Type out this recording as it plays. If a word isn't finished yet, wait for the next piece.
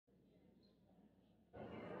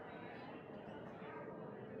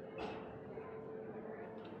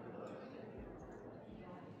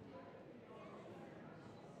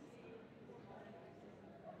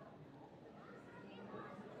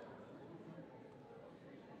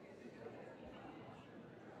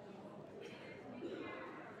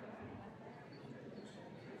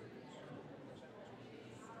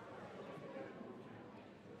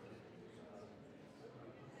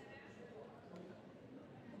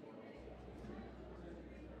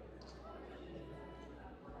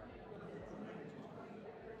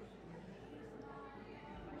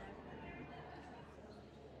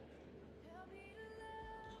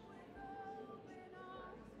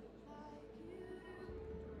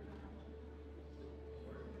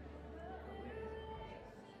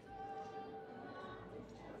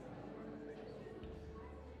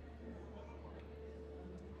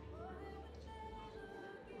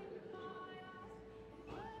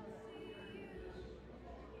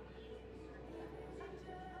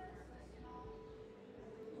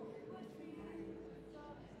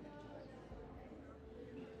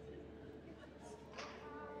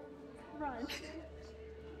darn.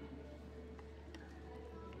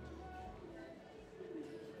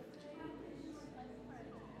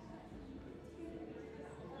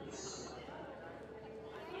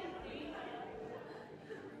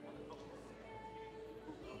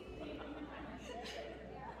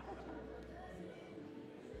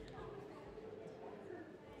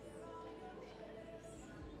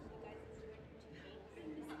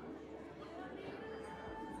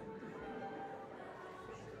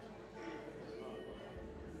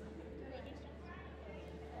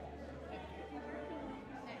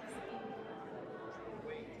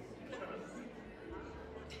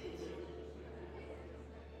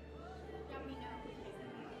 Let me know.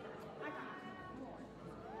 I got more.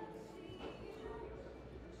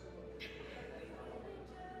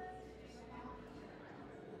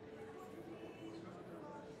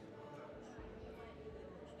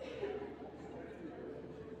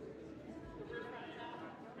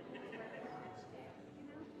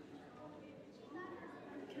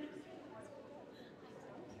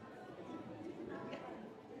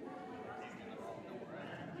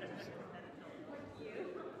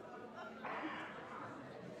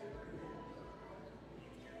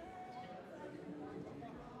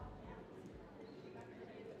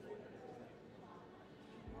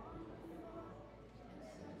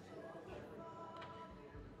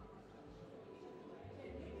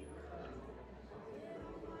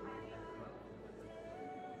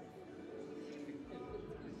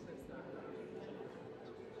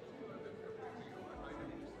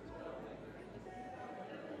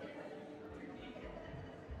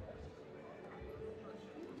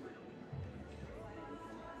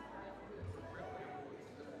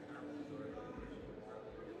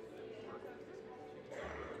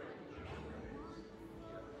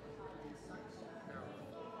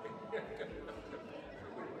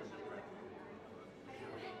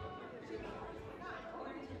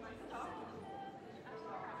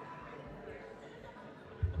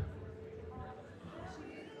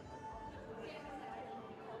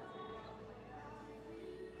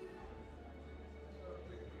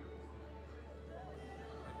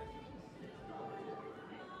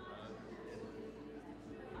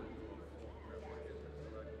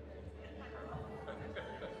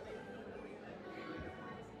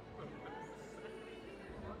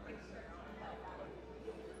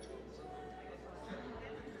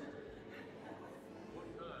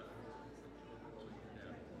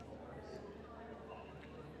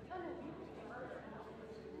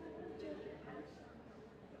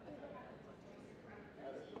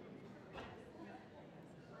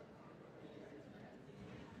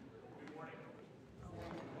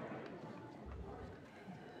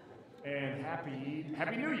 And happy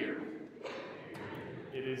New Year.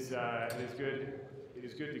 It is good. It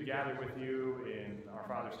is good to gather with you in our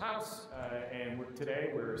Father's house.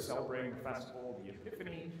 Today we're celebrating the festival, the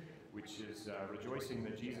Epiphany, which is rejoicing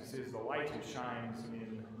that Jesus is the light who shines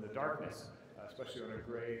in the darkness, especially on a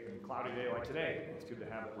gray and cloudy day like today. It's good to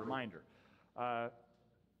have a reminder. I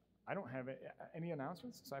don't have any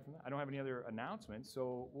announcements aside from that. I don't have any other announcements,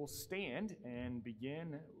 so we'll stand and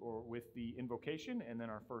begin with the invocation and then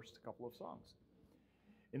our first couple of songs.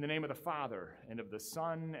 In the name of the Father, and of the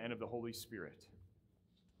Son, and of the Holy Spirit.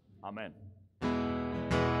 Amen.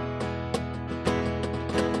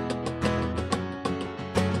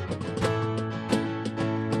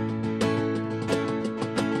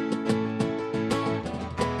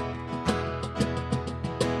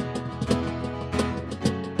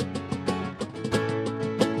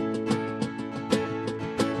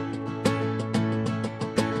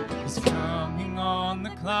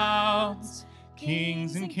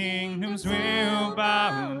 Kings and kingdoms will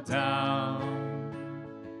bow down,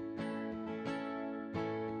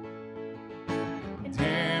 and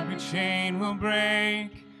every chain will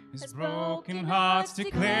break as broken hearts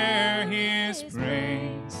declare His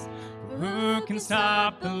praise. For who can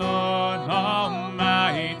stop the Lord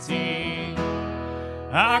Almighty?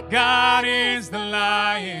 Our God is the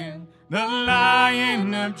Lion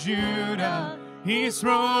of Judah. He's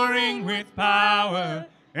roaring with power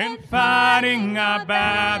and fighting our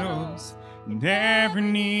battles, and every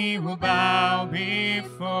knee will bow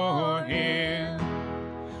before Him.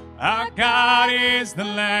 Our God is the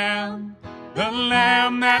Lamb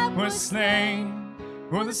that was slain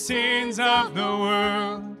for the sins of the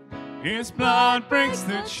world. His blood breaks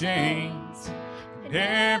the chains, and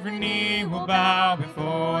every knee will bow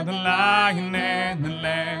before the Lion and the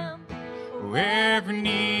Lamb. Oh, every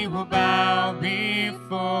knee will bow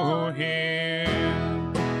before Him.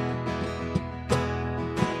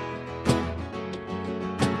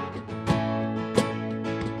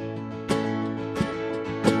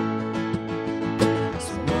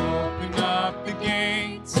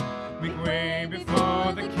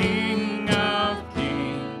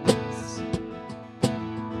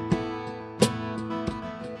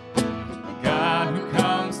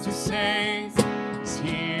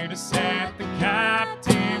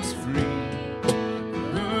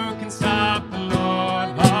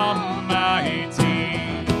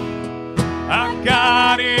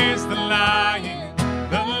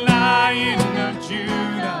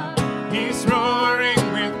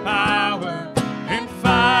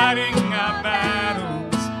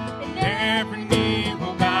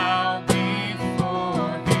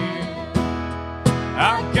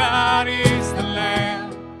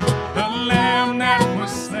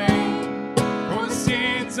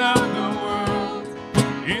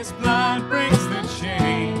 His blood breaks the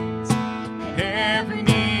chains, and every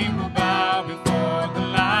knee will bow before the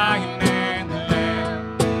Lion and the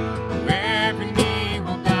Lamb. Every knee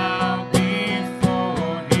will bow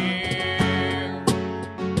before Him.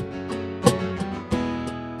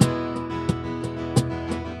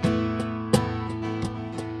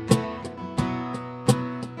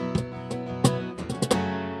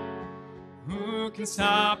 Who can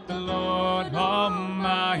stop the Lord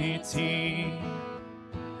Almighty?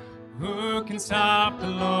 Who can stop the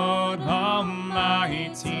Lord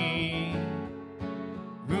Almighty?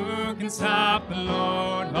 Who can stop the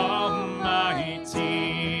Lord Almighty?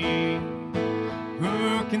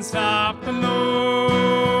 Who can stop the Lord?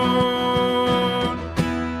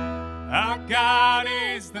 Our God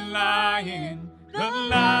is the Lion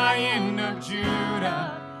of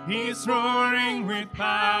Judah. He's roaring with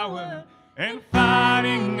power and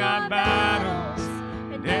fighting our battles,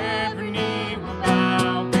 and every knee will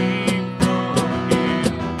bow before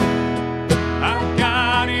Him. Our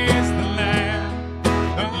God is the Lamb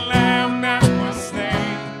that was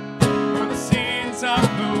slain for the sins of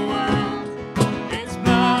the world. His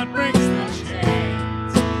blood breaks the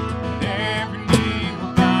chains, and every knee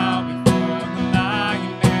will bow before the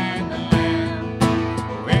Lion and the Lamb.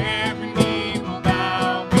 Oh, every knee will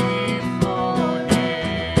bow before Him.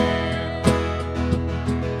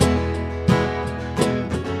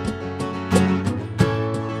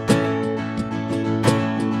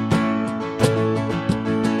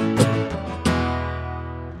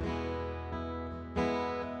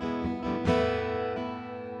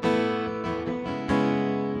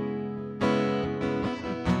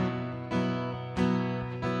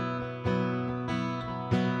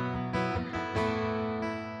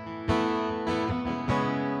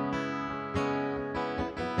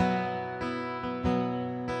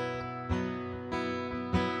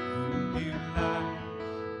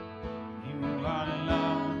 You are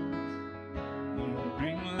love, you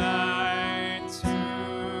bring light to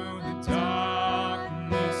the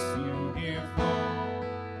darkness. You give hope,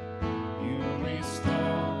 you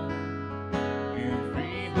restore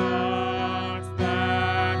every heart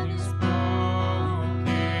that is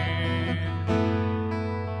broken.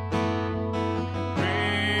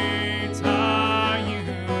 Great are you,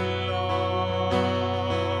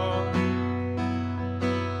 Lord.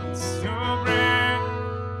 It's your breath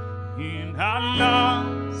in our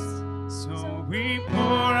lungs, so we pour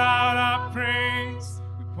out our praise.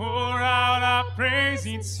 We pour out our praise.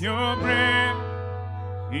 It's your breath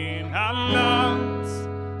in our lungs,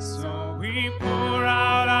 so we pour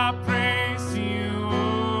out our praise to you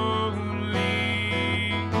only.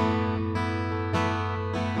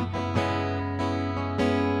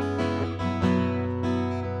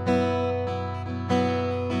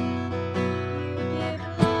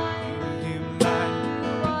 Give light,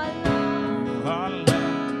 you are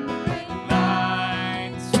love,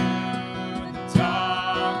 light to the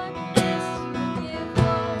darkness. You give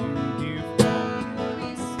hope, you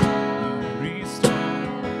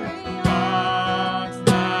restore hearts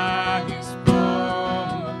that is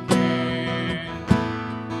broken.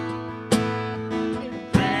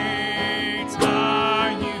 Great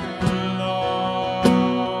are you,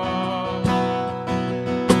 Lord.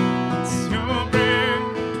 It's your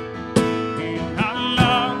breath in our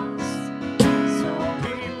lungs, so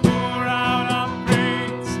we pour out our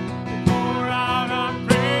praise. Pour out our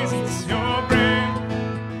praise. It's your breath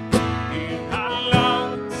in our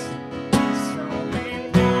lungs, so we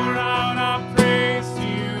pour out our praise to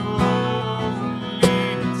you only.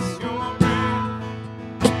 It's your breath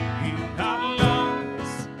in our lungs,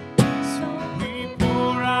 so we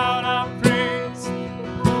pour out our praise.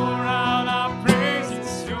 Pour out our praise.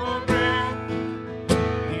 It's your breath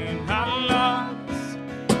in our lungs,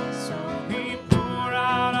 so we pour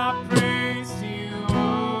out our praise to you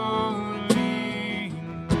only,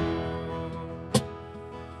 Lord.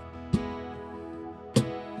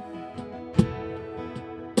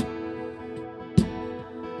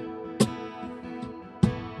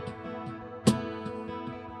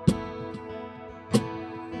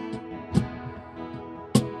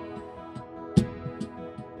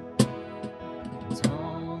 And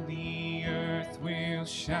all the earth will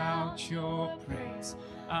shout your praise.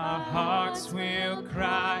 Our hearts will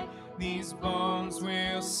cry, these bones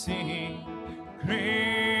will sing.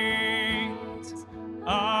 Great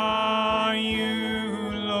are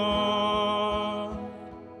you, Lord.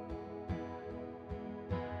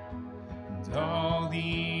 And all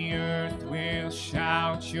the earth will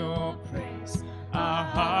shout your praise. Our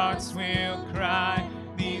hearts will cry,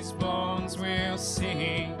 these bones will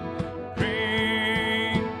sing.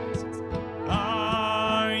 Great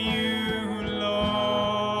are you, Lord. Great are you, Lord. Great are you,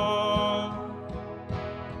 Lord.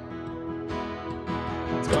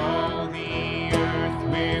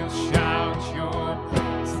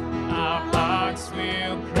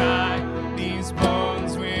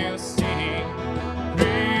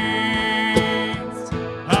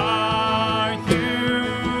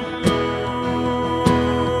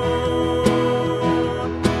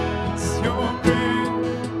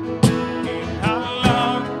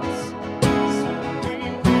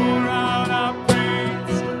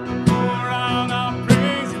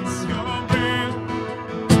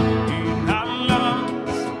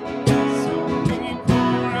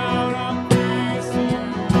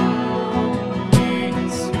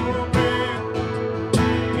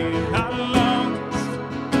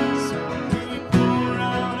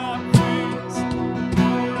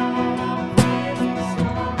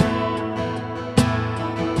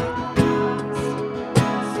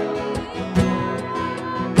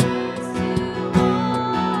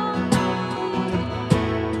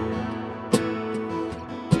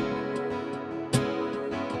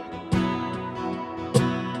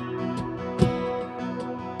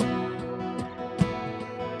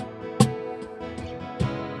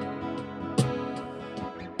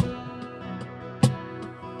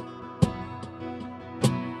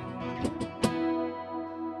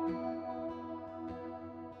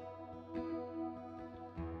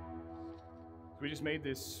 just made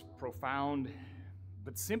this profound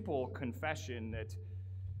but simple confession that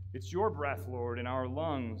it's your breath, Lord, in our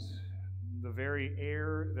lungs, the very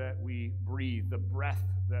air that we breathe, the breath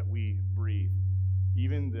that we breathe.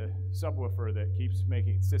 Even the subwoofer that keeps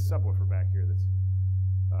making, it's this subwoofer back here that's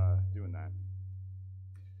doing that.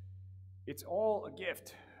 It's all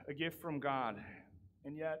a gift from God.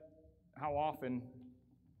 And yet, how often,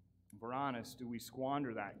 if we're honest, do we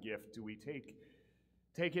squander that gift? Do we take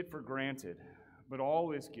it for granted? But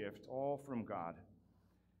all is gift, all from God.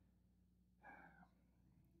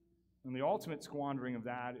 And the ultimate squandering of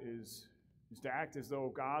that is to act as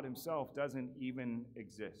though God himself doesn't even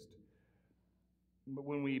exist. But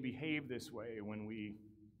when we behave this way, when we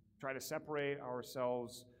try to separate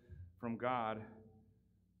ourselves from God,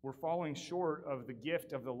 we're falling short of the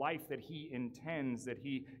gift of the life that he intends, that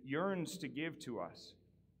he yearns to give to us.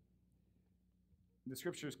 The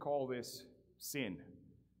scriptures call this sin.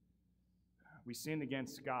 We sin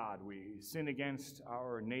against God. We sin against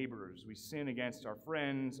our neighbors. We sin against our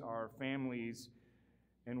friends, our families,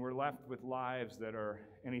 and we're left with lives that are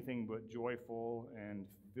anything but joyful and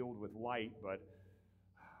filled with light, but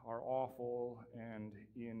are awful and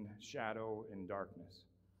in shadow and darkness.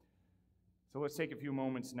 So let's take a few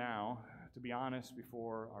moments now to be honest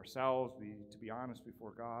before ourselves, to be honest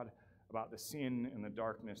before God about the sin and the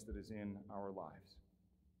darkness that is in our lives.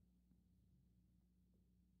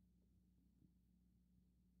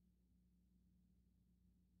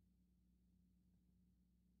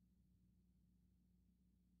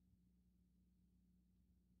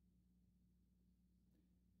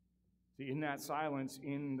 See, in that silence,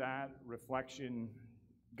 in that reflection,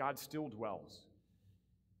 God still dwells.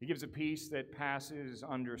 He gives a peace that passes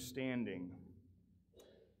understanding,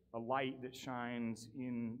 a light that shines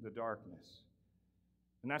in the darkness.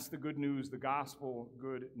 And that's the good news, the gospel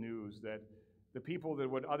good news, that the people that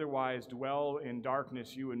would otherwise dwell in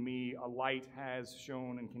darkness, you and me, a light has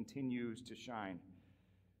shone and continues to shine.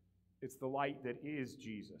 It's the light that is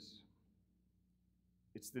Jesus.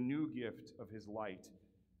 It's the new gift of his light.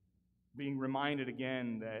 Being reminded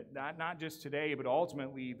again that not just today, but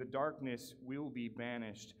ultimately the darkness will be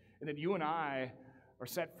banished, and that you and I are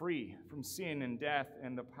set free from sin and death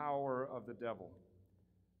and the power of the devil.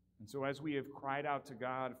 And so as we have cried out to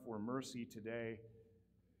God for mercy today,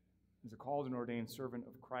 as a called and ordained servant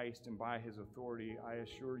of Christ and by his authority, I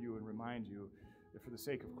assure you and remind you that for the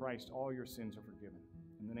sake of Christ, all your sins are forgiven.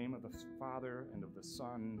 In the name of the Father, and of the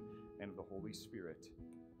Son, and of the Holy Spirit.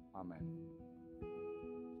 Amen.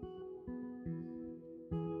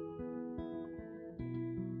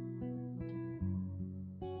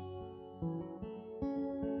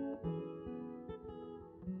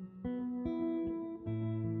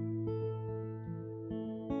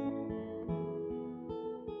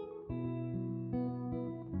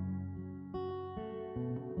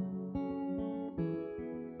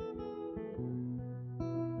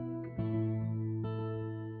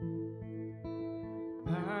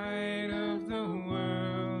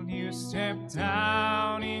 Step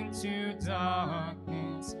down into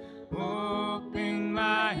darkness, open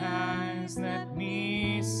my eyes, let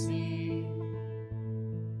me see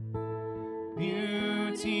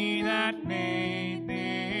beauty that made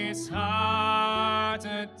this heart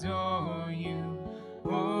adore you,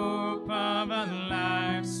 hope of a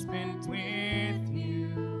life spent with you.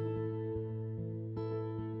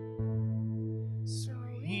 So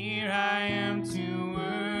here I am to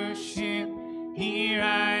worship, here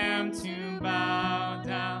I am to bow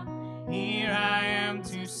down, here I am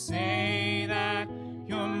to say that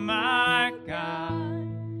you're my God,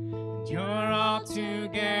 and you're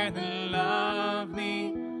altogether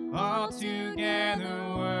lovely,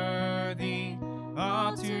 altogether worthy,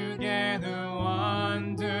 altogether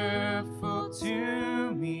wonderful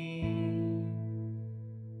to me.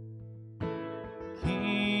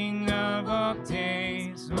 King of all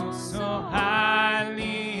days, oh so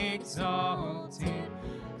highly exalted,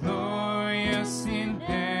 glorious in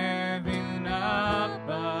heaven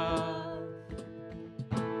above.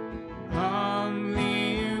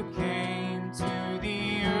 Humbly you came to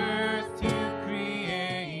the earth you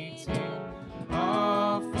created,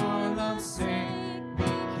 all for love's sake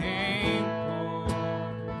became poor.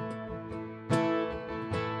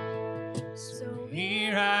 So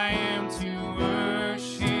here I am to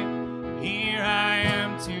worship, here I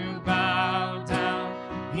am to bow down,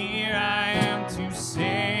 here I am to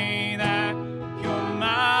say that you're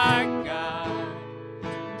my God,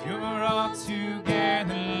 and you're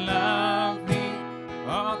altogether lovely,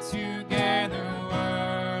 altogether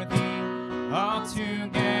worthy,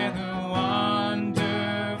 altogether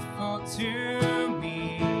wonderful to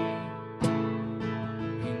me.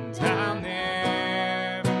 And I'll never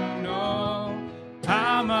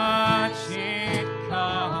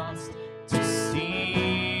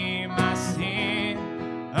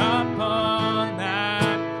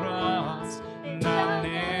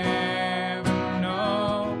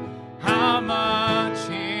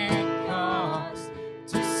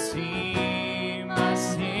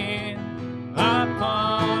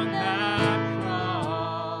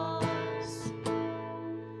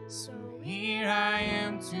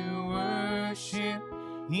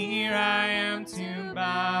Here I am to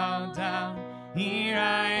bow down. Here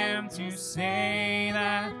I am to say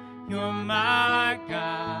that you're my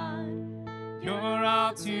God. You're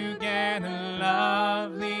altogether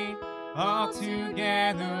lovely,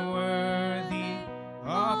 altogether worthy,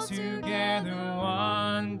 altogether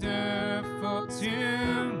wonderful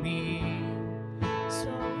to me. So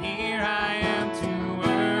here I am to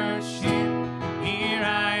worship, here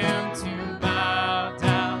I am to bow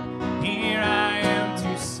down, here I am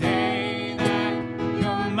to say that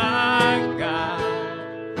you're my God.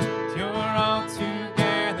 You're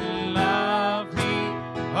altogether lovely,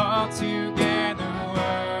 altogether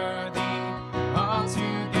worthy,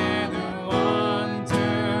 altogether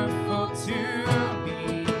wonderful to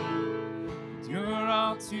me. You're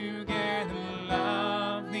altogether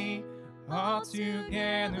lovely,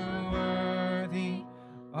 altogether worthy,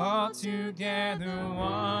 altogether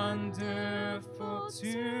wonderful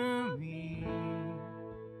to me.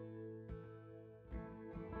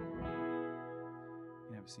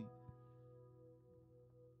 You have a seat.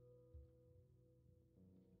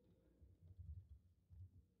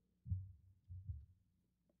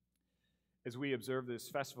 As we observe this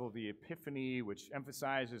festival of the Epiphany, which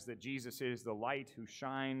emphasizes that Jesus is the light who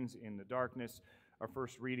shines in the darkness, our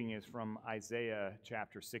first reading is from Isaiah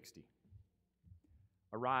chapter 60.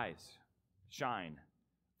 Arise, shine,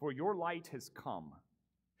 for your light has come,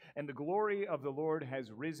 and the glory of the Lord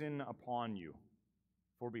has risen upon you.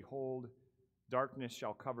 For behold, darkness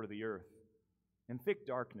shall cover the earth, and thick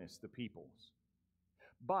darkness the peoples.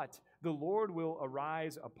 But the Lord will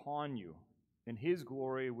arise upon you, and his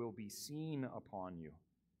glory will be seen upon you.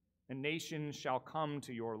 And nations shall come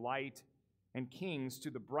to your light, and kings to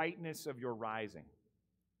the brightness of your rising.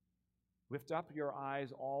 Lift up your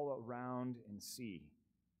eyes all around and see.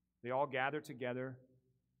 They all gather together,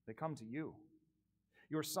 they come to you.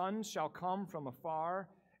 Your sons shall come from afar,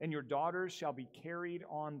 and your daughters shall be carried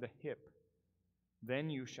on the hip.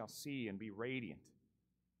 Then you shall see and be radiant.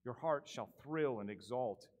 Your heart shall thrill and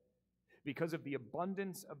exult. Because of the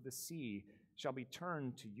abundance of the sea shall be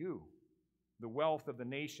turned to you. The wealth of the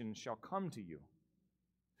nations shall come to you.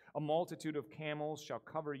 A multitude of camels shall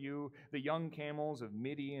cover you, the young camels of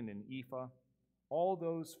Midian and Ephah. All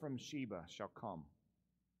those from Sheba shall come.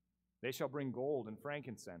 They shall bring gold and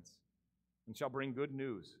frankincense, and shall bring good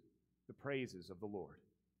news, the praises of the Lord.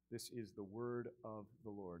 This is the word of the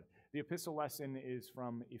Lord. The epistle lesson is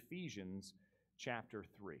from Ephesians chapter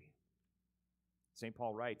 3. St.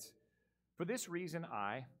 Paul writes, "For this reason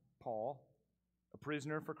I, Paul, a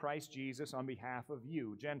prisoner for Christ Jesus on behalf of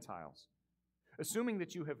you, Gentiles, assuming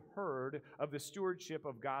that you have heard of the stewardship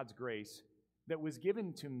of God's grace that was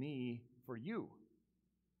given to me for you,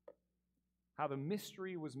 how the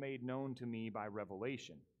mystery was made known to me by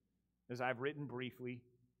revelation. As I've written briefly,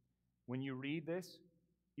 when you read this,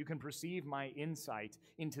 you can perceive my insight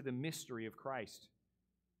into the mystery of Christ,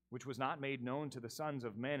 which was not made known to the sons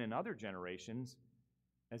of men in other generations,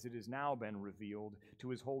 as it has now been revealed to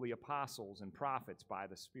his holy apostles and prophets by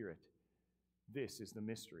the Spirit. This is the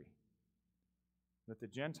mystery, that the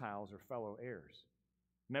Gentiles are fellow heirs,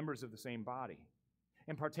 members of the same body,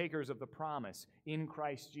 and partakers of the promise in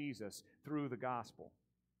Christ Jesus through the gospel.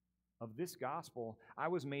 Of this gospel I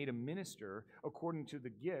was made a minister according to the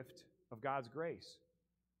gift of God's grace,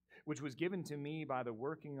 which was given to me by the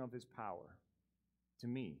working of his power. To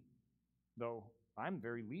me, though I'm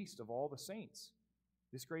very least of all the saints,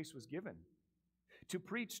 this grace was given, to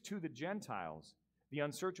preach to the Gentiles the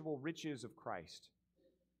unsearchable riches of Christ,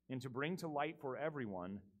 and to bring to light for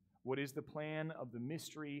everyone what is the plan of the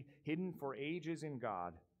mystery hidden for ages in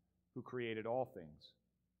God, who created all things,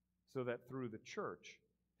 so that through the church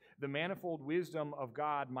the manifold wisdom of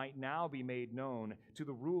God might now be made known to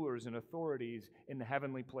the rulers and authorities in the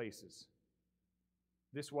heavenly places.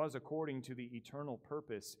 This was according to the eternal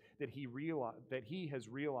purpose that he has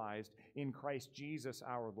realized in Christ Jesus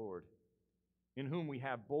our Lord, in whom we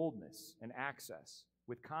have boldness and access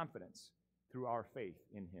with confidence through our faith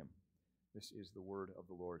in him." This is the word of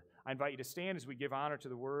the Lord. I invite you to stand as we give honor to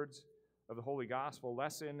the words of the Holy Gospel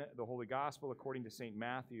lesson, the Holy Gospel according to St.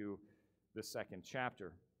 Matthew, the 2nd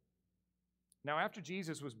chapter. Now after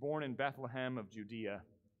Jesus was born in Bethlehem of Judea,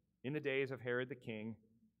 in the days of Herod the king,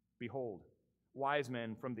 behold, wise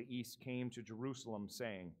men from the east came to Jerusalem,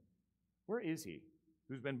 saying, "Where is he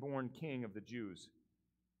who's been born King of the Jews?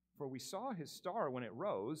 For we saw his star when it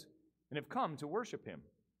rose, and have come to worship him."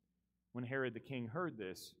 When Herod the king heard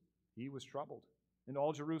this, he was troubled, and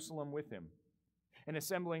all Jerusalem with him. And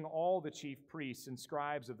assembling all the chief priests and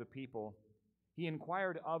scribes of the people, he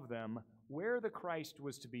inquired of them where the Christ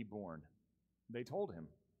was to be born. They told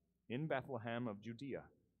him, "In Bethlehem of Judea,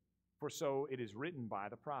 For so it is written by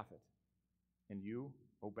the prophet. And you,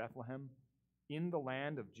 O Bethlehem, in the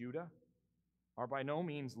land of Judah, are by no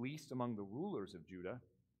means least among the rulers of Judah.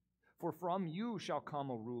 For from you shall come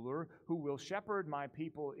a ruler who will shepherd my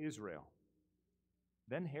people Israel.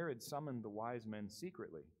 Then Herod summoned the wise men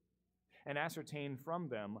secretly and ascertained from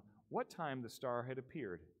them what time the star had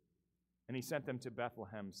appeared. And he sent them to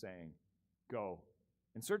Bethlehem, saying, Go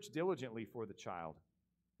and search diligently for the child,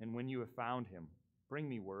 and when you have found him, bring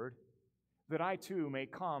me word, that I too may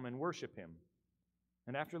come and worship him.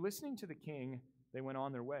 And after listening to the king, they went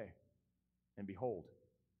on their way. And behold,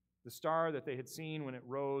 the star that they had seen when it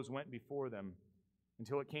rose went before them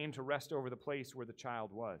until it came to rest over the place where the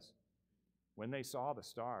child was. When they saw the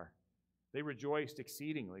star, they rejoiced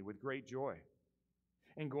exceedingly with great joy.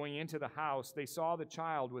 And going into the house, they saw the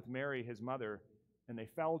child with Mary his mother, and they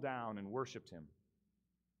fell down and worshipped him.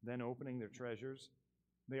 Then opening their treasures,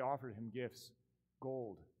 they offered him gifts,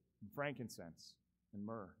 gold, and frankincense, and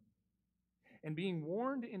myrrh. And being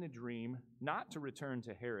warned in a dream not to return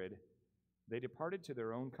to Herod, they departed to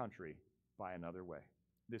their own country by another way.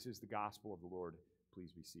 This is the gospel of the Lord.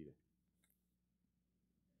 Please be seated.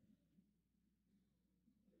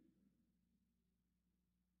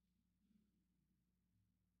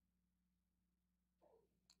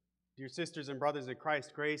 Dear sisters and brothers in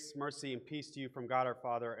Christ, grace, mercy, and peace to you from God our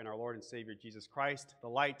Father and our Lord and Savior Jesus Christ, the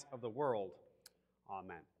light of the world.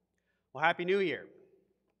 Amen. Well, Happy New Year.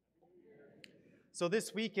 So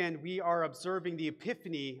this weekend we are observing the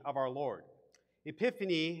Epiphany of our Lord.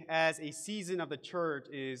 Epiphany, as a season of the church,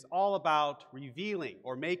 is all about revealing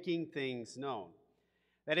or making things known.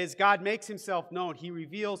 That is, God makes himself known. He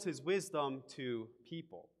reveals his wisdom to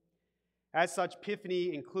people. As such,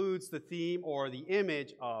 Epiphany includes the theme or the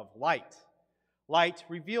image of light. Light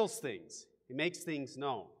reveals things. It makes things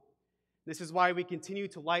known. This is why we continue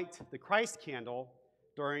to light the Christ candle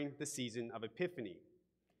during the season of Epiphany.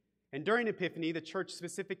 And during Epiphany, the church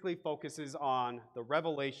specifically focuses on the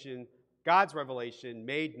revelation, God's revelation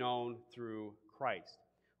made known through Christ,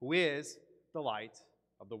 who is the light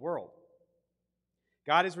of the world.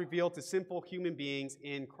 God is revealed to simple human beings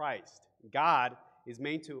in Christ. God is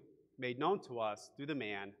made known to us through the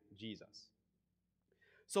man, Jesus.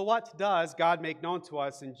 So what does God make known to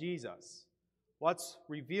us in Jesus? What's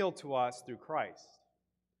revealed to us through Christ?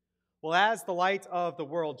 Well, as the light of the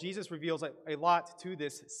world, Jesus reveals a lot to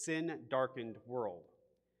this sin-darkened world.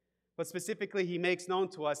 But specifically, he makes known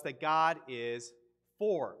to us that God is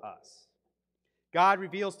for us. God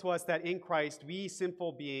reveals to us that in Christ, we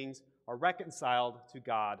sinful beings are reconciled to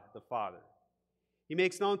God the Father. He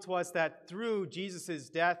makes known to us that through Jesus'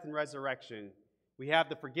 death and resurrection, we have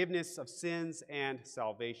the forgiveness of sins and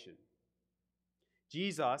salvation.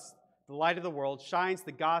 Jesus, the light of the world, shines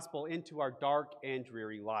the gospel into our dark and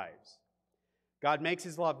dreary lives. God makes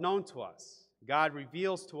his love known to us. God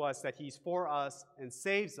reveals to us that he's for us and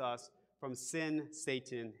saves us from sin,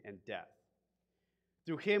 Satan, and death.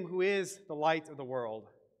 Through him who is the light of the world,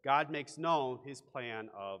 God makes known his plan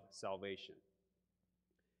of salvation.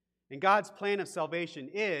 And God's plan of salvation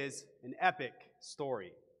is an epic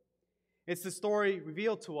story. It's the story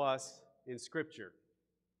revealed to us in Scripture.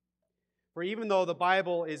 For even though the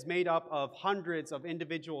Bible is made up of hundreds of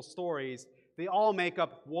individual stories, they all make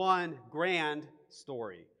up one grand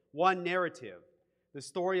story, one narrative, the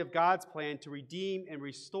story of God's plan to redeem and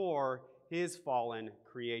restore his fallen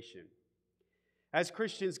creation. As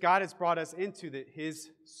Christians, God has brought us into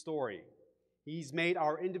his story. He's made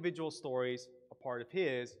our individual stories a part of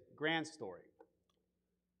his grand story.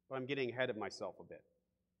 But I'm getting ahead of myself a bit.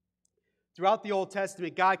 Throughout the Old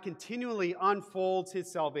Testament, God continually unfolds his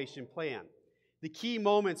salvation plan. The key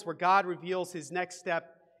moments where God reveals his next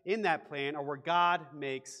step in that plan are where God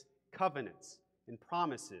makes covenants and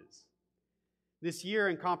promises. This year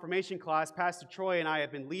in confirmation class, Pastor Troy and I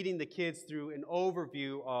have been leading the kids through an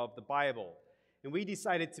overview of the Bible. And we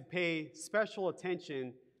decided to pay special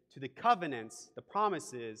attention to the covenants, the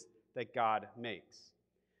promises that God makes.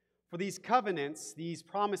 For these covenants, these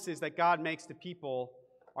promises that God makes to people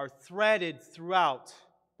are threaded throughout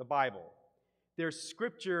the Bible. They're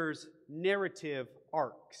Scripture's narrative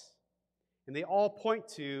arcs. And they all point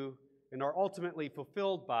to and are ultimately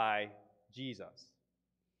fulfilled by Jesus.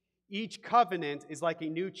 Each covenant is like a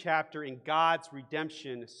new chapter in God's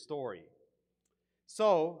redemption story.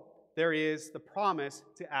 So, there is the promise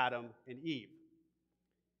to Adam and Eve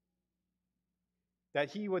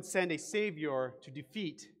that he would send a Savior to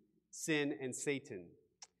defeat sin and Satan.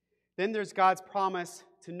 Then there's God's promise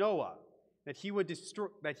to Noah that he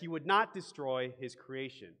would not destroy his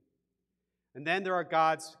creation. And then there are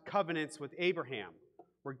God's covenants with Abraham,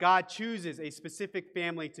 where God chooses a specific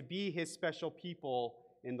family to be his special people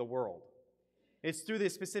in the world. It's through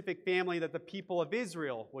this specific family that the people of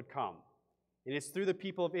Israel would come. And it's through the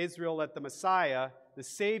people of Israel that the Messiah, the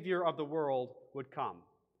Savior of the world, would come.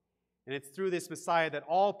 And it's through this Messiah that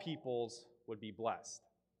all peoples would be blessed.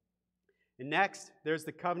 And next, there's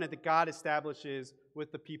the covenant that God establishes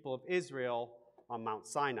with the people of Israel on Mount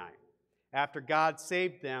Sinai, after God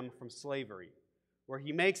saved them from slavery, where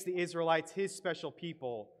he makes the Israelites his special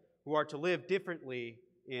people who are to live differently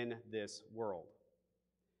in this world.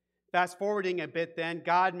 Fast forwarding a bit then,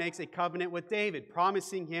 God makes a covenant with David,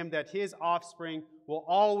 promising him that his offspring will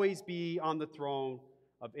always be on the throne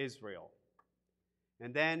of Israel.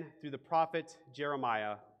 And then, through the prophet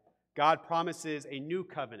Jeremiah, God promises a new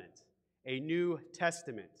covenant, a new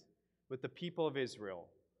testament with the people of Israel,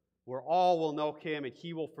 where all will know him and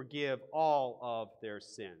he will forgive all of their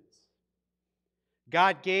sins.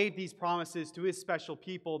 God gave these promises to his special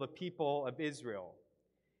people, the people of Israel.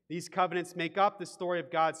 These covenants make up the story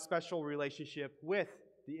of God's special relationship with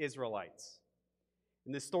the Israelites.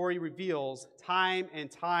 And the story reveals time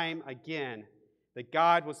and time again that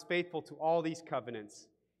God was faithful to all these covenants,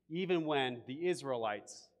 even when the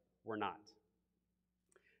Israelites were not.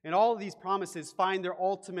 And all of these promises find their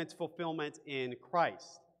ultimate fulfillment in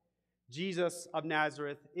Christ. Jesus of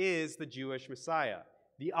Nazareth is the Jewish Messiah,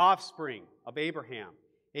 the offspring of Abraham,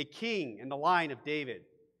 a king in the line of David,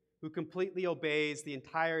 who completely obeys the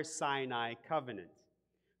entire Sinai covenant,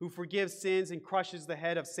 who forgives sins and crushes the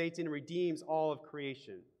head of Satan and redeems all of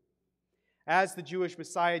creation. As the Jewish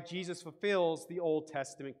Messiah, Jesus fulfills the Old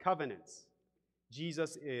Testament covenants.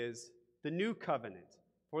 Jesus is the new covenant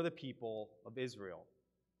for the people of Israel.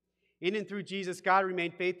 In and through Jesus, God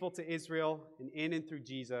remained faithful to Israel, and in and through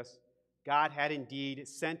Jesus, God had indeed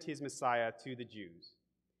sent his Messiah to the Jews.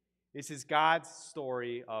 This is God's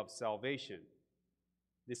story of salvation.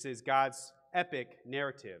 This is God's epic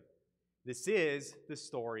narrative. This is the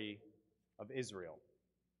story of Israel.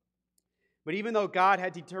 But even though God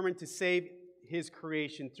had determined to save his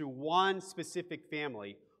creation through one specific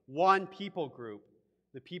family, one people group,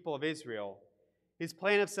 the people of Israel, his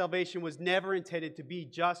plan of salvation was never intended to be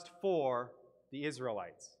just for the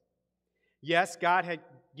Israelites. Yes, God had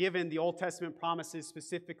given the Old Testament promises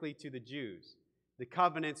specifically to the Jews. The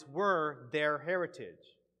covenants were their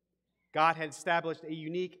heritage. God had established a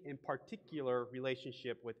unique and particular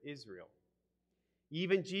relationship with Israel.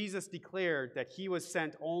 Even Jesus declared that he was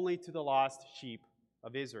sent only to the lost sheep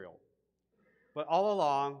of Israel. But all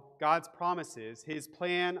along, God's promises, his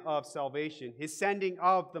plan of salvation, his sending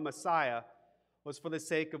of the Messiah, was for the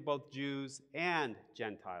sake of both Jews and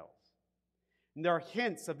Gentiles. And there are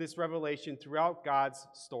hints of this revelation throughout God's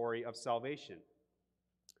story of salvation.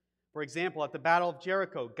 For example, at the Battle of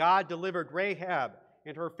Jericho, God delivered Rahab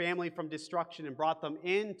and her family from destruction and brought them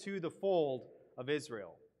into the fold of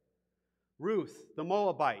Israel. Ruth, the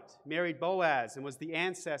Moabite, married Boaz and was the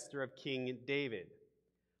ancestor of King David.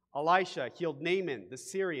 Elisha healed Naaman, the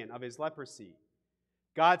Syrian, of his leprosy.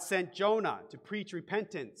 God sent Jonah to preach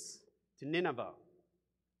repentance to Nineveh.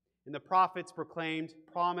 And the prophets proclaimed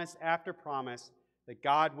promise after promise that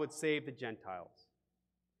God would save the Gentiles.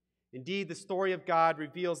 Indeed, the story of God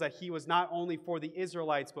reveals that he was not only for the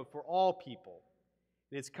Israelites, but for all people.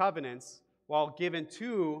 And his covenants, while given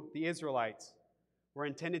to the Israelites, were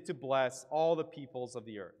intended to bless all the peoples of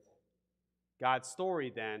the earth. God's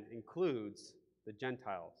story then includes the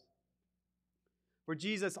Gentiles. For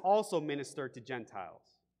Jesus also ministered to Gentiles.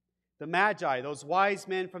 The Magi, those wise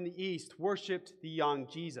men from the east, worshipped the young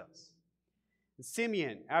Jesus. And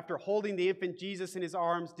Simeon, after holding the infant Jesus in his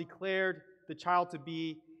arms, declared the child to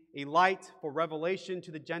be a light for revelation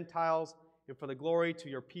to the Gentiles and for the glory to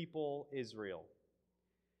your people, Israel.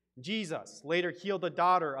 Jesus later healed the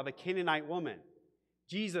daughter of a Canaanite woman.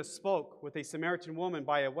 Jesus spoke with a Samaritan woman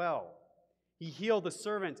by a well. He healed the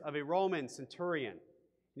servant of a Roman centurion,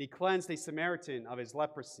 and he cleansed a Samaritan of his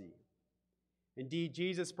leprosy. Indeed,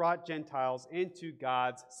 Jesus brought Gentiles into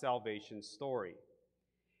God's salvation story.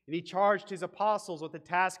 And he charged his apostles with the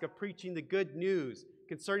task of preaching the good news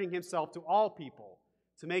concerning himself to all people,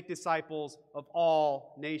 to make disciples of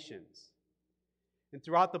all nations. And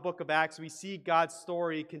throughout the book of Acts, we see God's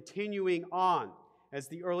story continuing on as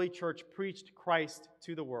the early church preached Christ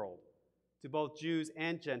to the world, to both Jews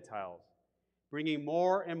and Gentiles, bringing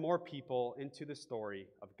more and more people into the story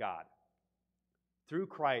of God. Through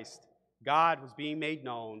Christ, God was being made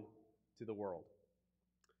known to the world.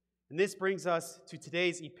 And this brings us to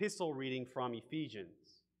today's epistle reading from Ephesians.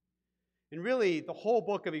 And really, the whole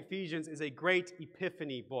book of Ephesians is a great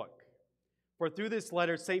epiphany book. For through this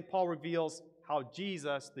letter, St. Paul reveals how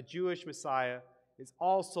Jesus, the Jewish Messiah, is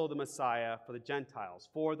also the Messiah for the Gentiles,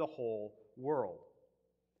 for the whole world.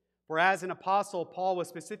 For as an apostle, Paul was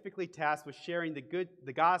specifically tasked with sharing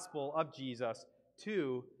the gospel of Jesus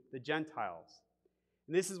to the Gentiles.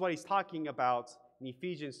 And this is what he's talking about in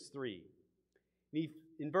Ephesians 3.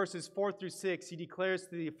 In verses 4 through 6, he declares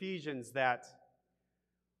to the Ephesians that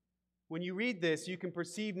when you read this, you can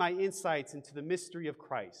perceive my insights into the mystery of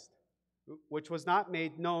Christ, which was not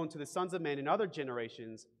made known to the sons of men in other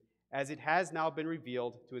generations, as it has now been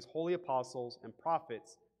revealed to his holy apostles and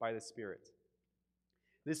prophets by the Spirit.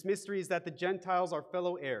 This mystery is that the Gentiles are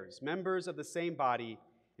fellow heirs, members of the same body,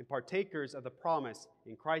 and partakers of the promise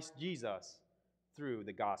in Christ Jesus through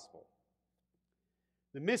the gospel.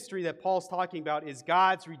 The mystery that Paul's talking about is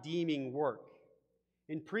God's redeeming work.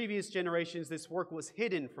 In previous generations, this work was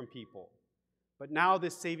hidden from people. But now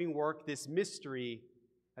this saving work, this mystery,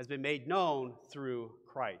 has been made known through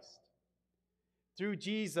Christ. Through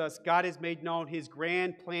Jesus, God has made known his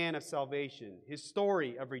grand plan of salvation, his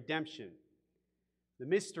story of redemption. The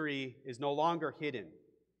mystery is no longer hidden.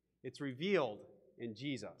 It's revealed in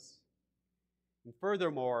Jesus. And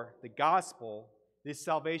furthermore, the gospel, this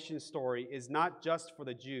salvation story, is not just for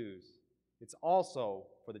the Jews. It's also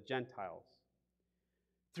for the Gentiles.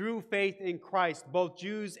 Through faith in Christ, both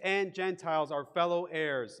Jews and Gentiles are fellow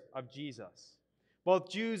heirs of Jesus. Both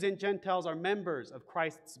Jews and Gentiles are members of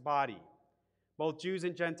Christ's body. Both Jews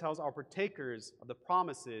and Gentiles are partakers of the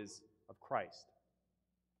promises of Christ.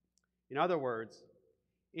 In other words,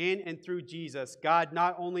 in and through Jesus, God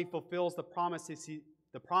not only fulfills the promises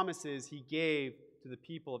he gave to the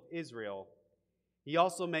people of Israel, he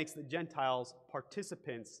also makes the Gentiles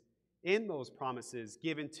participants in those promises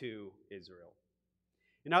given to Israel.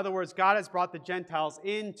 In other words, God has brought the Gentiles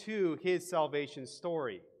into his salvation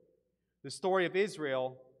story. The story of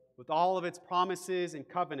Israel, with all of its promises and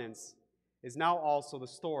covenants, is now also the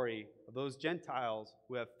story of those Gentiles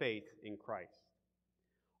who have faith in Christ.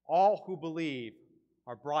 All who believe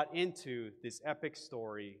are brought into this epic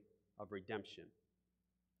story of redemption.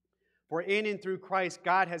 For in and through Christ,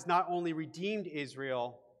 God has not only redeemed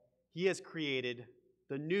Israel, he has created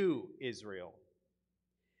the new Israel.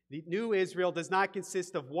 The new Israel does not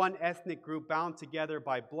consist of one ethnic group bound together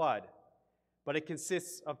by blood, but it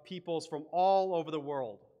consists of peoples from all over the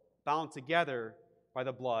world, bound together by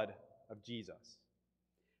the blood of Jesus.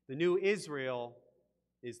 The new Israel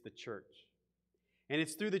is the church. And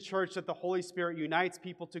it's through the church that the Holy Spirit unites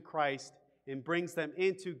people to Christ and brings them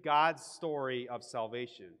into God's story of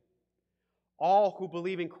salvation. All who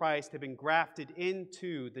believe in Christ have been grafted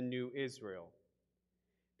into the new Israel.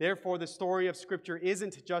 Therefore, the story of Scripture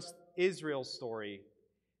isn't just Israel's story,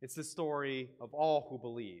 it's the story of all who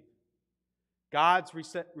believe. God's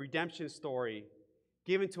redemption story,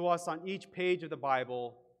 given to us on each page of the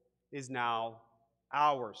Bible, is now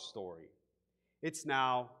our story. It's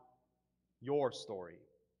now your story.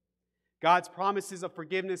 God's promises of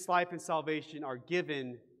forgiveness, life, and salvation are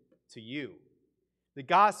given to you. The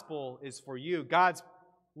gospel is for you. God's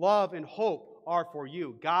love and hope are for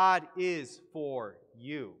you. God is for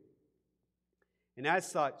you. And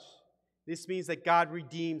as such, this means that God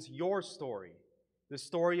redeems your story, the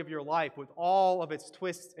story of your life, with all of its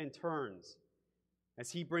twists and turns, as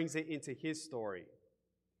he brings it into his story.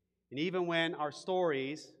 And even when our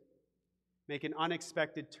stories make an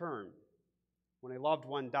unexpected turn, when a loved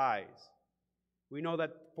one dies, we know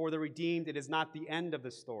that for the redeemed, it is not the end of the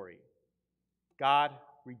story. God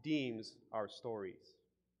redeems our stories.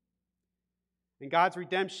 And God's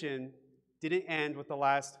redemption didn't end with the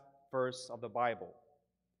last verse of the Bible.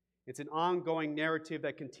 It's an ongoing narrative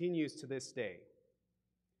that continues to this day.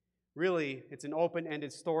 Really, it's an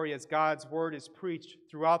open-ended story as God's word is preached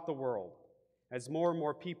throughout the world, as more and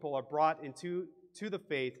more people are brought into the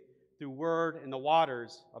faith through word and the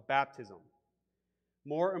waters of baptism.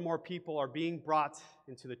 More and more people are being brought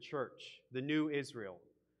into the church, the new Israel.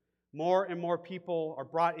 More and more people are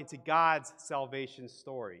brought into God's salvation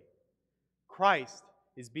story. Christ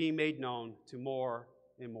is being made known to more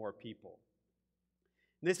and more people.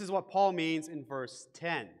 And this is what Paul means in verse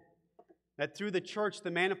 10, that through the church the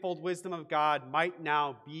manifold wisdom of God might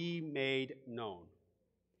now be made known.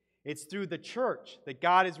 It's through the church that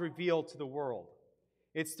God is revealed to the world.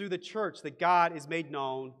 It's through the church that God is made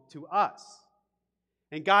known to us.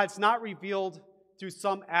 And God's not revealed through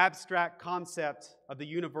some abstract concept of the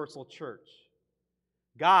universal church.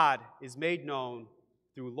 God is made known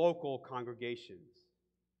through local congregations.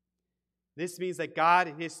 This means that God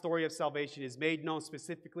in his story of salvation is made known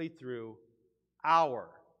specifically through our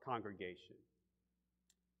congregation.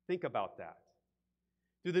 Think about that.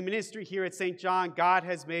 Through the ministry here at St. John, God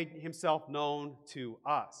has made himself known to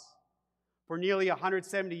us. For nearly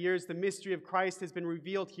 170 years, the mystery of Christ has been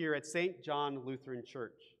revealed here at St. John Lutheran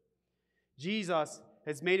Church. Jesus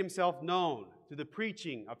has made himself known through the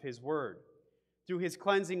preaching of his word, through his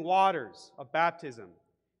cleansing waters of baptism,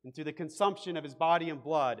 and through the consumption of his body and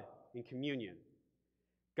blood in communion.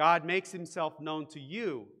 God makes himself known to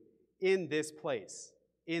you in this place,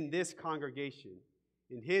 in this congregation,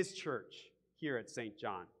 in his church here at St.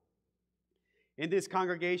 John. In this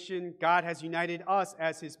congregation, God has united us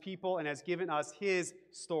as his people and has given us his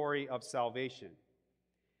story of salvation.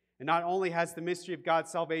 And not only has the mystery of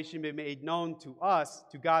God's salvation been made known to us,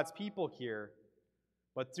 to God's people here,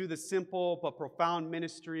 but through the simple but profound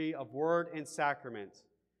ministry of word and sacrament,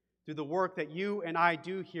 through the work that you and I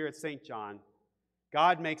do here at St. John,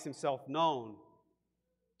 God makes himself known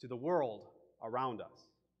to the world around us.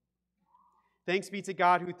 Thanks be to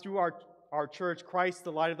God who through our church, Christ,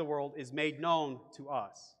 the light of the world, is made known to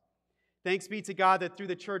us. Thanks be to God that through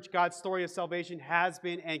the church, God's story of salvation has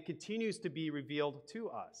been and continues to be revealed to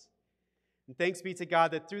us. And thanks be to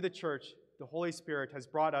God that through the church, the Holy Spirit has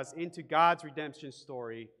brought us into God's redemption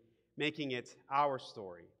story, making it our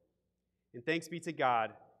story. And thanks be to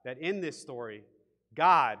God that in this story,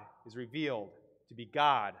 God is revealed to be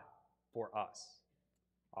God for us.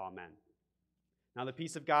 Amen. Now the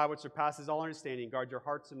peace of God, which surpasses all understanding, guard your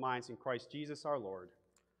hearts and minds in Christ Jesus our Lord.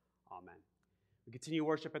 Amen. We continue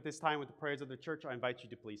worship at this time with the prayers of the church. I invite you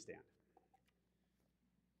to please stand.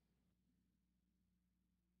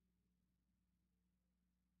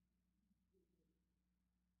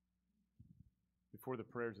 Before the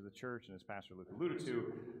prayers of the church, and as Pastor Luke alluded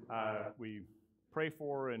to, we pray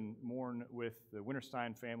for and mourn with the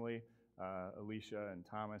Winterstein family, Alicia and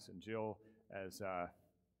Thomas and Jill, as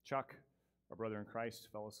Chuck, our brother in Christ,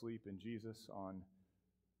 fell asleep in Jesus on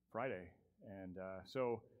Friday. And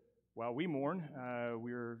so while we mourn,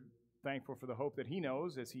 we're thankful for the hope that he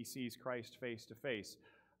knows as he sees Christ face to face.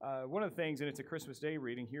 One of the things, and it's a Christmas Day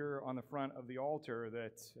reading here on the front of the altar,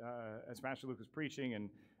 that as Pastor Luke was preaching and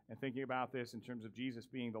thinking about this in terms of Jesus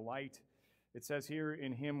being the light, it says here,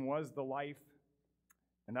 in him was the life,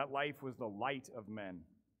 and that life was the light of men.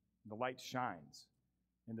 The light shines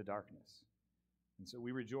in the darkness. And so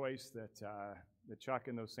we rejoice that Chuck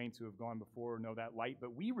and those saints who have gone before know that light,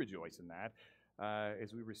 but we rejoice in that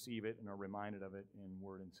as we receive it and are reminded of it in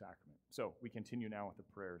word and sacrament. So we continue now with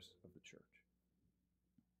the prayers of the church.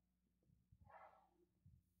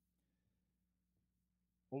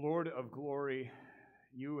 O Lord of glory,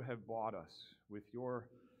 you have bought us with your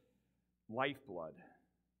lifeblood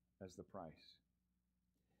as the price.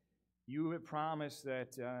 You have promised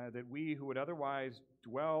that we who would otherwise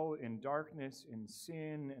dwell in darkness, in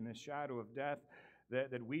sin, in the shadow of death,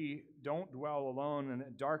 that we don't dwell alone, and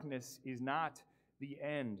that darkness is not the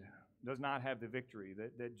end, does not have the victory,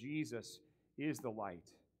 that Jesus is the light,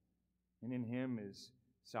 and in him is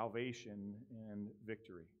salvation and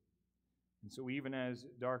victory. And so even as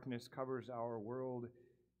darkness covers our world,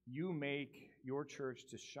 you make your church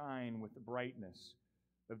to shine with the brightness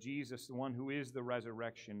of Jesus, the one who is the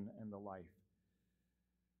resurrection and the life.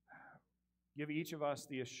 Give each of us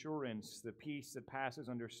the assurance, the peace that passes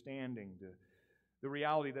understanding, the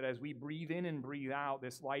reality that as we breathe in and breathe out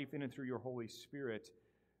this life in and through your Holy Spirit,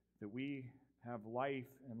 that we have life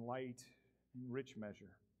and light in rich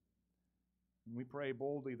measure. And we pray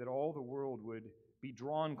boldly that all the world would be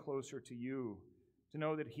drawn closer to you, to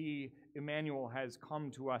know that he, Emmanuel, has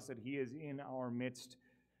come to us, that he is in our midst,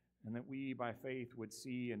 and that we, by faith, would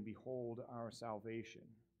see and behold our salvation.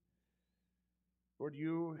 Lord,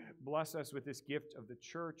 you bless us with this gift of the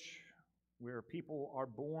church, where people are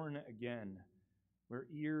born again, where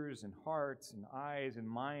ears and hearts and eyes and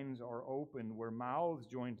minds are opened, where mouths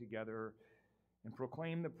join together and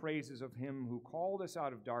proclaim the praises of him who called us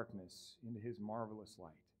out of darkness into his marvelous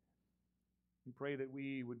light. We pray that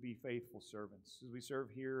we would be faithful servants as we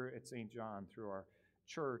serve here at St. John through our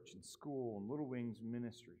church and school and Little Wings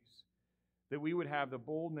ministries, that we would have the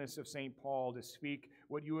boldness of St. Paul to speak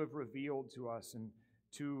what you have revealed to us and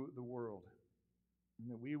to the world,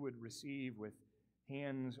 and that we would receive with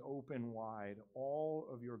hands open wide all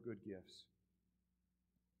of your good gifts.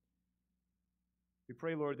 We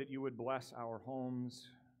pray, Lord, that you would bless our homes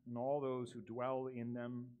and all those who dwell in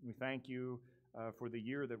them. We thank you for the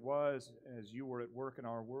year that was, as you were at work in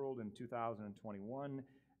our world in 2021,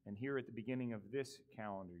 and here at the beginning of this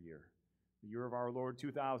calendar year, the year of our Lord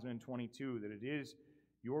 2022, that it is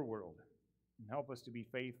your world, and help us to be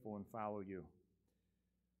faithful and follow you.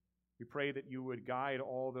 We pray that you would guide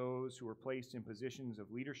all those who are placed in positions of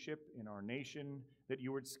leadership in our nation, that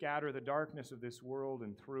you would scatter the darkness of this world,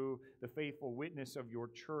 and through the faithful witness of your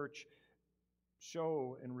church,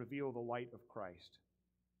 show and reveal the light of Christ.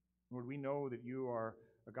 Lord, we know that you are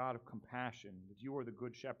a God of compassion, that you are the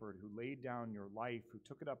good shepherd who laid down your life, who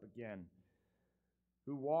took it up again.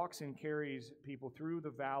 who walks and carries people through the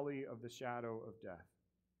valley of the shadow of death.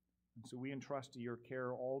 And so we entrust to your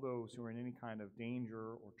care all those who are in any kind of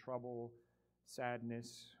danger or trouble,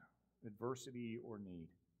 sadness, adversity, or need.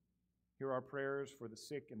 Hear our prayers for the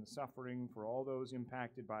sick and the suffering, for all those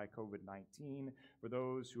impacted by COVID-19, for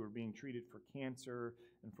those who are being treated for cancer,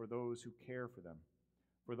 and for those who care for them,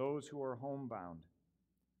 for those who are homebound.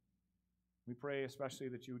 We pray especially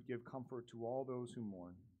that you would give comfort to all those who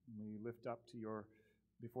mourn. We lift up to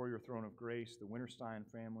before your throne of grace the Winterstein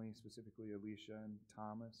family, specifically Alicia and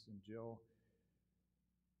Thomas and Jill.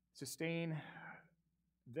 Sustain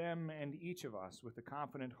them and each of us with the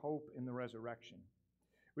confident hope in the resurrection.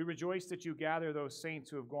 We rejoice that you gather those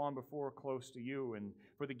saints who have gone before close to you, and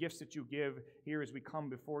for the gifts that you give here as we come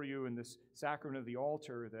before you in this sacrament of the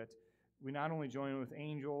altar, that we not only join with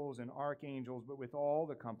angels and archangels, but with all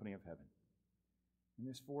the company of heaven in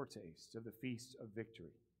this foretaste of the feast of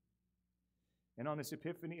victory. And on this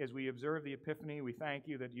Epiphany, as we observe the Epiphany, we thank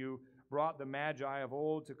you that you brought the Magi of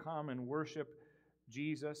old to come and worship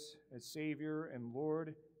Jesus as Savior and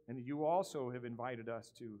Lord, and that you also have invited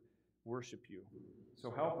us to worship you. So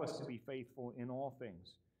help us to be faithful in all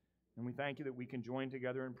things. And we thank you that we can join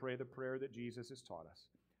together and pray the prayer that Jesus has taught us.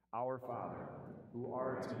 Our Father, who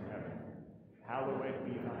art in heaven, hallowed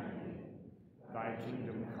be thy name. Thy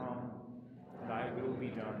kingdom come, thy will be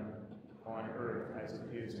done, on earth as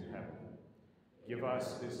it is in heaven. Give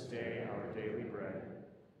us this day our daily bread,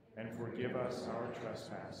 and forgive us our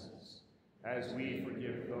trespasses, as we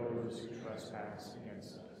forgive those who trespass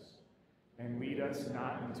against us. And lead us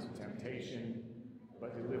not into temptation,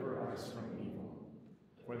 but deliver us from evil.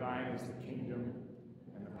 For thine is the kingdom,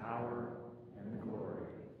 and the power, and the glory,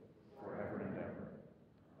 forever and ever.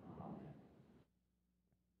 Amen.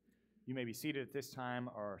 You may be seated at this time.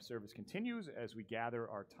 Our service continues as we gather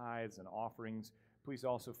our tithes and offerings. Please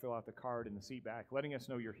also fill out the card in the seat back, letting us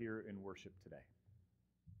know you're here in worship today.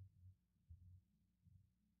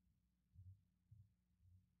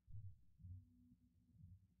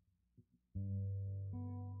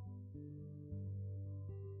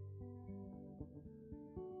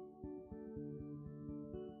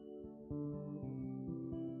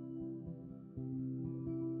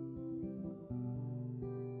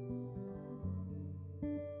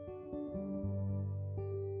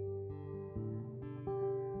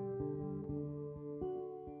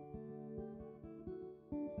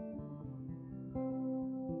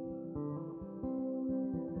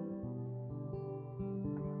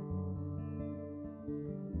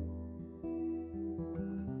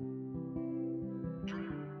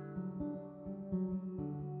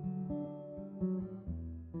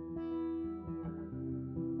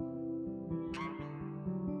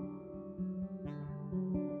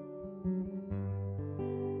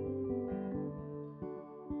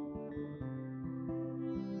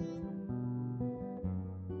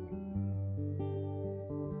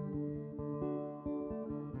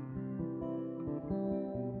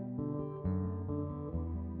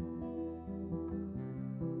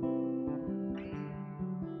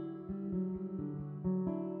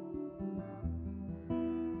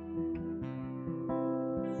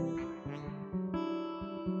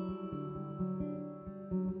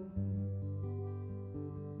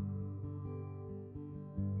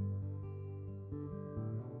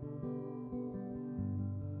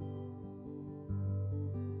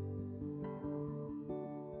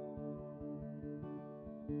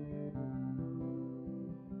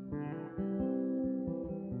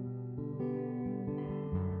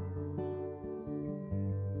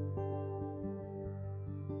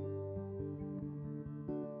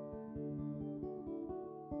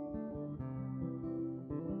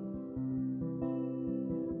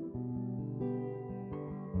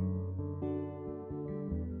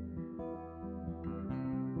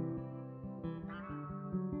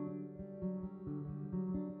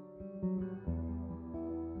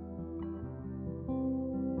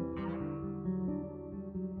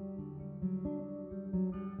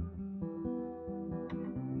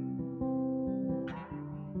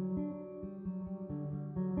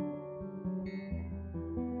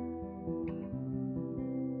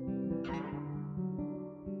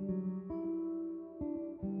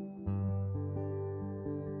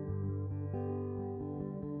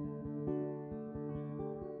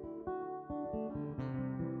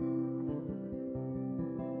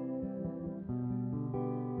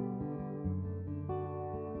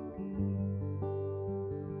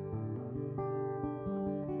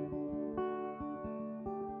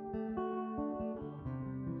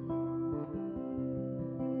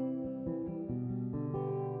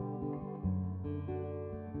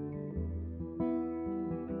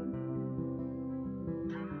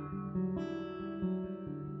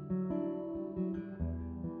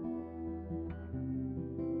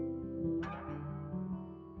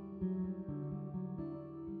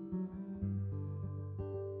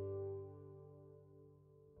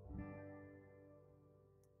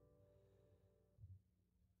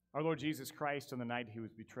 Our Lord Jesus Christ, on the night he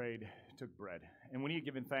was betrayed, took bread. And when he had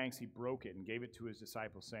given thanks, he broke it and gave it to his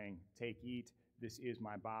disciples, saying, "Take, eat, this is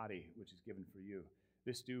my body, which is given for you.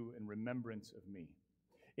 This do in remembrance of me."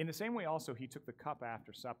 In the same way also he took the cup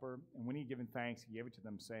after supper, and when he had given thanks, he gave it to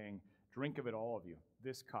them, saying, "Drink of it, all of you.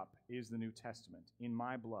 This cup is the New Testament in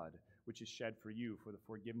my blood, which is shed for you for the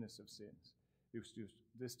forgiveness of sins.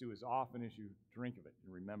 This do as often as you drink of it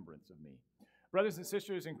in remembrance of me." Brothers and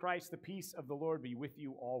sisters in Christ, the peace of the Lord be with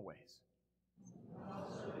you always.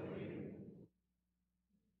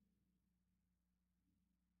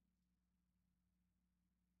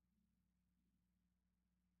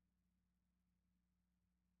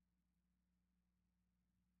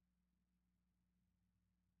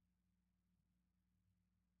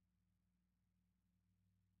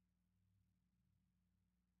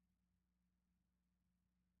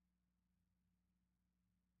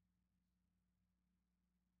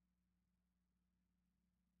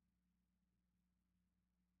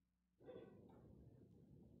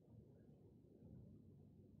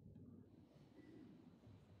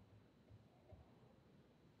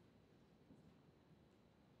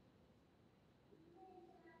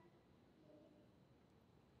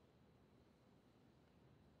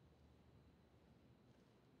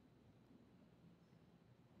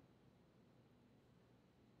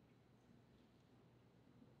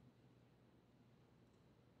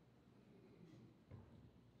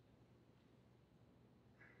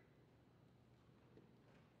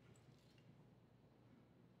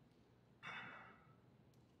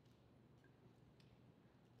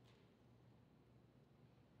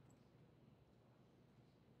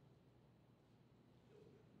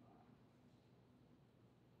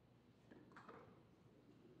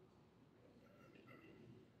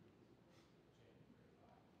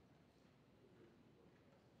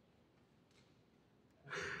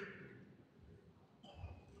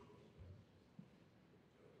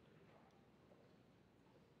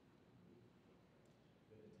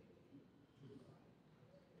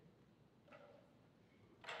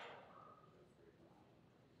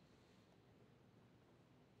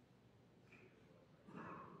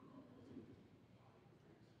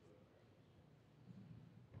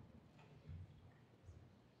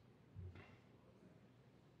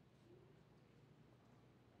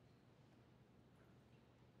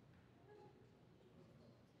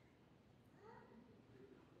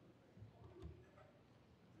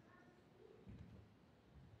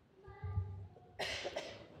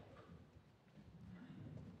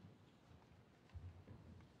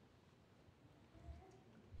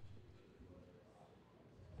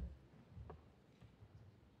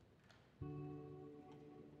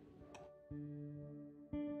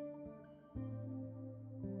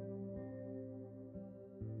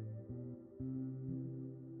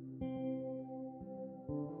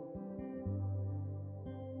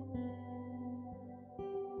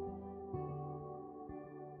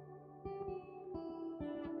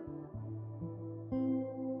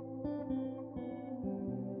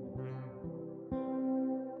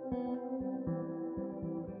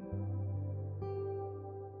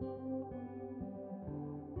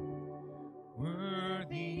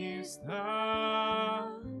 Worthy is the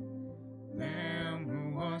Lamb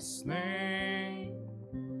who was slain.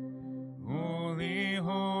 Holy,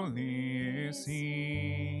 holy is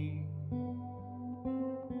he.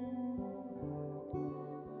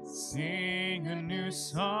 Sing a new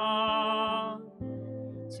song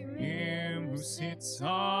to him who sits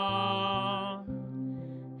on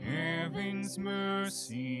heaven's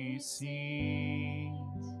mercy seat.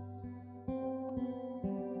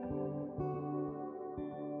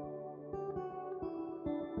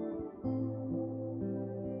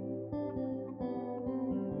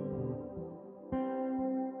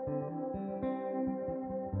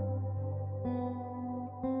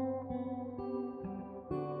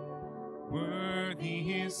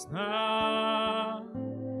 Worthy is the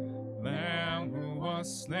Lamb who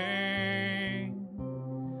was slain.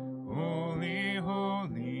 Holy,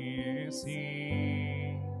 holy is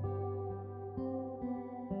he.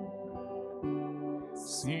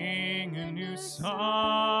 Sing a new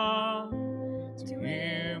song to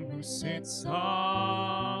him who sits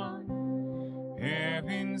on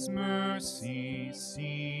heaven's mercy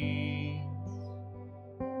seat.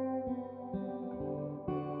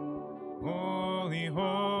 Holy,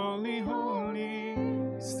 holy, holy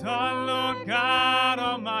is the Lord God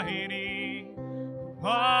Almighty, who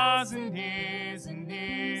was and is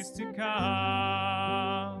to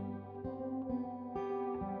come.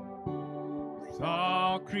 With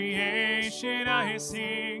all creation I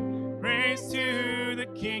sing praise to the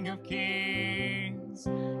King of Kings.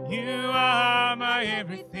 kings. You are my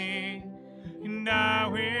everything, and I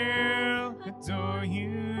will adore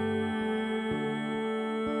you.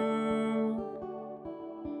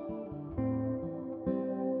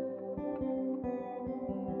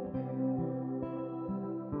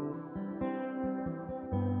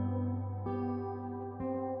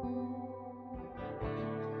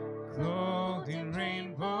 Clothed in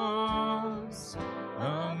rainbows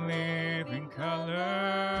of living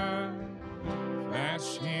color,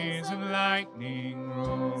 flashes of lightning,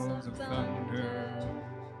 rolls of thunder.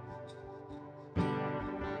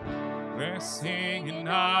 Blessing and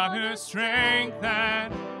honor, strength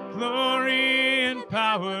and glory and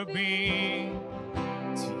power be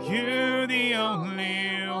to you, the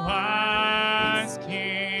only wise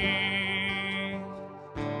King.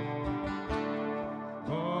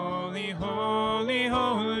 Holy, holy,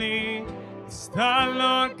 holy is the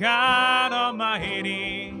Lord God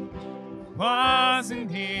Almighty, who was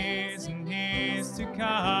and is to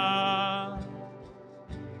come.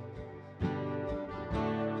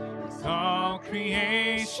 With all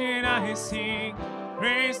creation I sing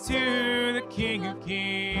praise to the King of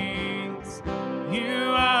Kings.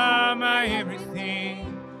 You are my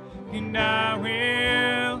everything, and I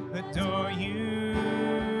will adore you.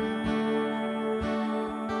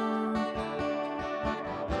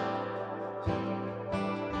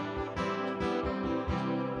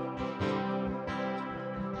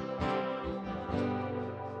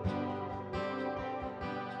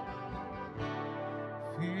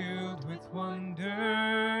 Filled with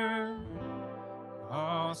wonder,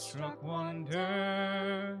 awestruck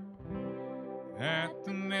wonder, at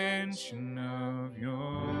the mention of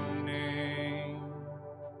your name.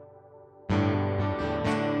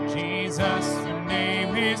 Jesus, your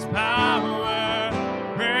name is power,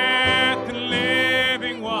 breath and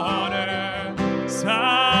living water,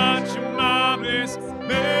 such a marvelous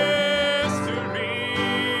mystery.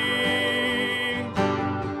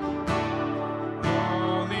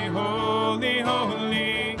 Holy, holy,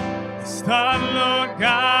 holy is the Lord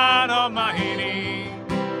God Almighty,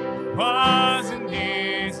 was and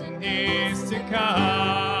is to come.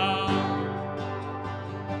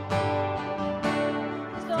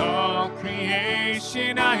 With all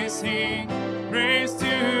creation I sing praise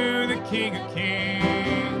to the King of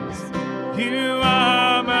Kings. You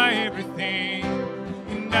are my everything,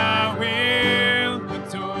 and I will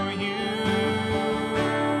adore you.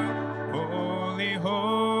 Holy,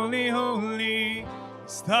 holy, holy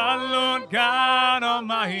is the Lord God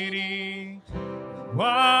Almighty,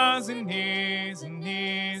 was and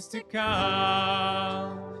is to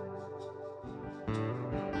come.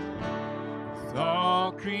 With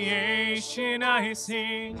all creation I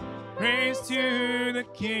sing praise to the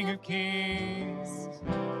King of Kings.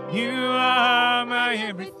 You are my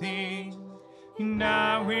everything, and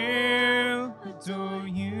I will adore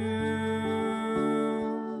you.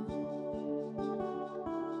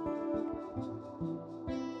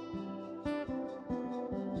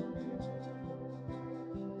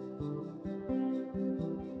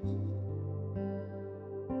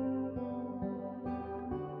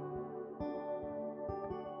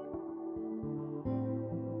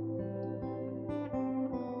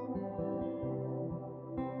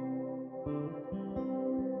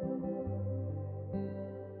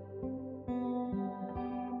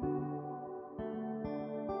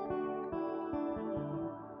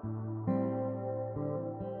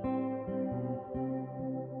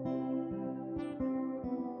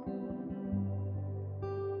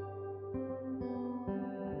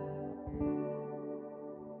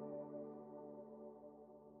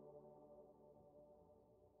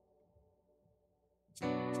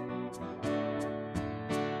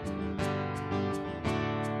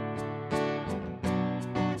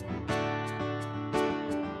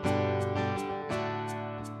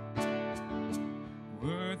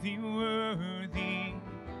 Worthy, worthy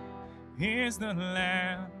is the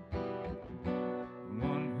Lamb,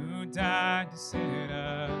 one who died to set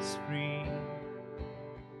us free.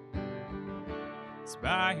 It's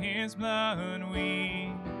by his blood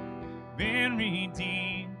we've been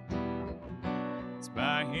redeemed. It's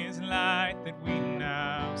by his light that we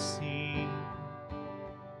now see.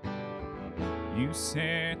 You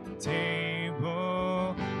set the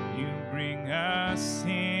table, you bring us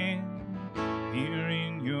in. Here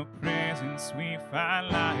in your presence we find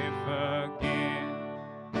life again.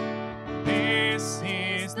 This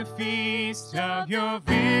is the feast of your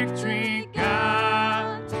victory,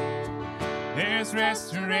 God. There's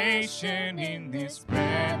restoration in this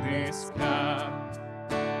bread, this cup.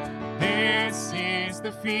 This is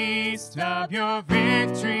the feast of your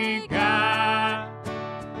victory, God.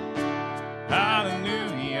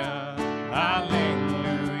 Hallelujah,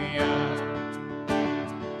 hallelujah.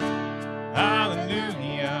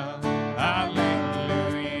 Hallelujah,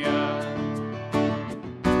 hallelujah.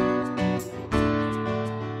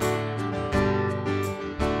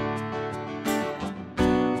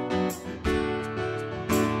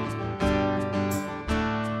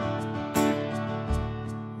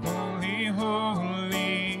 Holy,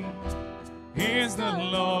 holy is the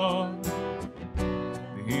Lord,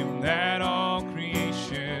 him that all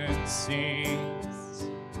creation sings.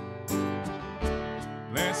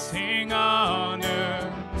 Blessing,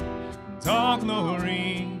 honor, and all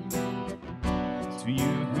glory to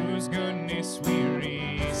you whose goodness we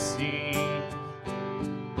receive.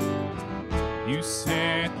 You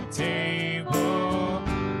set the table,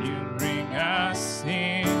 you bring us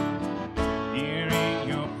in. Here in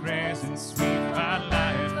your presence we find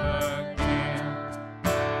life again.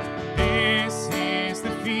 This is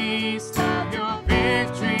the feast of your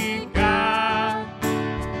victory, God.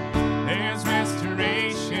 There's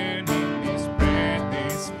restoration in this bread,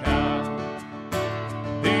 this cup.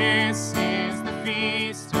 This is the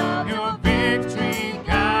feast of your victory,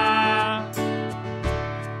 God.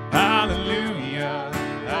 Hallelujah,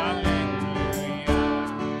 hallelujah.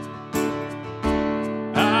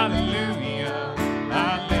 Hallelujah,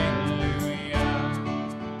 hallelujah.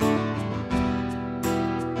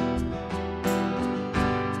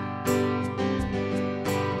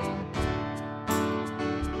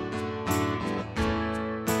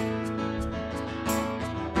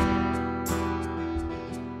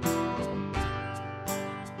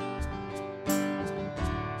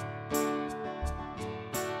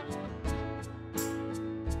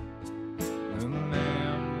 The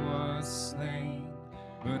Lamb was slain,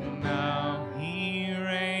 but now he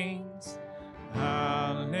reigns.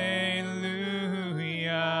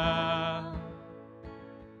 Hallelujah.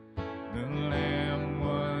 The Lamb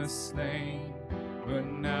was slain, but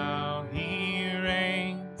now he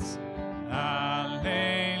reigns. Hallelujah.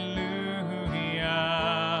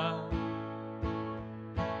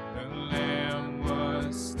 The Lamb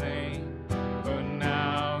was slain, but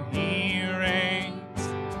now he reigns.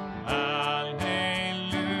 Hallelujah.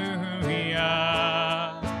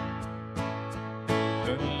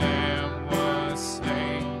 The Lamb was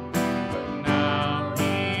slain, but now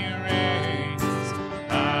he reigns.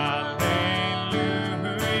 Hallelujah.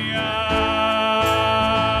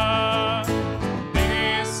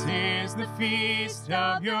 This is the feast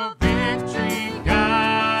of your victory,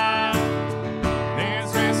 God.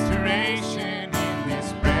 There's restoration in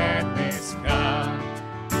this bread, this cup.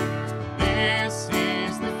 This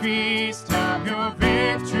is the feast of your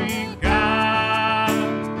victory, God.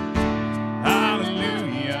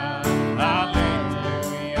 Hallelujah,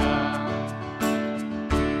 hallelujah.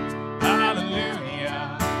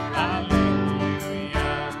 Hallelujah,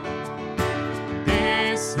 hallelujah.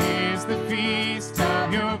 This is the feast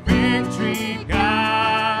of your victory,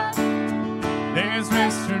 God.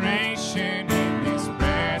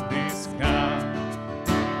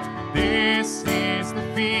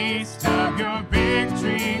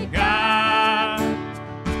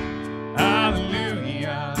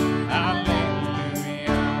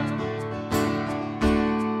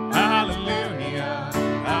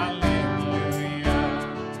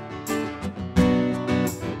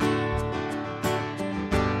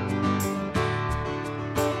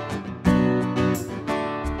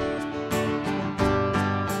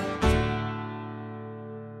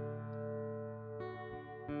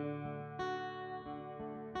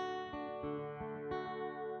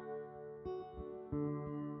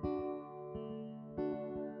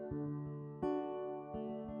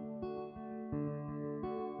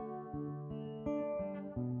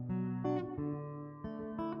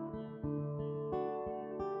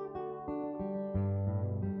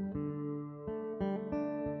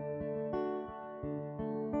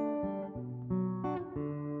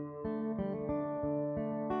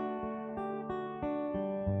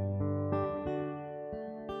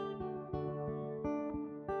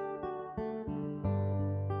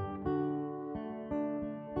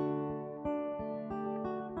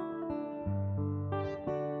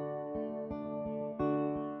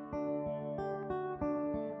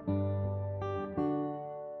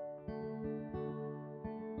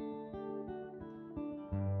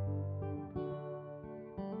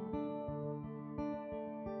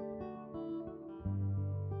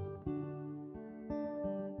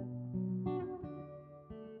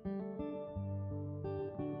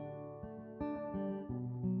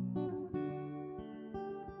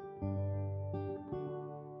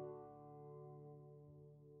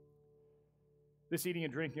 This eating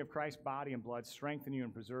and drinking of Christ's body and blood strengthen you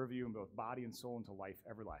and preserve you in both body and soul into life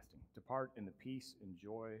everlasting. Depart in the peace and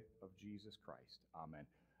joy of Jesus Christ. Amen.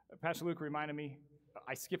 Pastor Luke reminded me,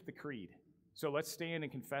 I skipped the creed. So let's stand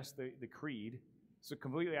and confess the creed. So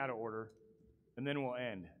completely out of order, and then we'll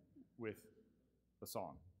end with a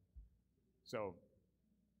song. So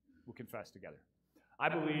we'll confess together. I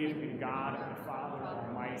believe in God, the Father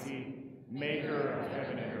Almighty, maker of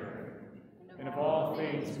heaven and earth, and of all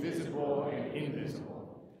things visible and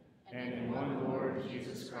invisible, and in one Lord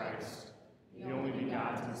Jesus Christ, the only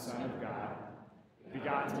begotten Son of God,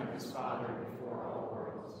 begotten of his Father before all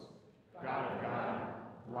worlds, God of God,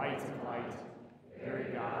 light of light,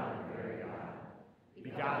 very God of very God,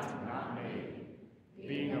 begotten, not made,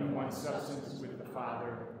 being of one substance with the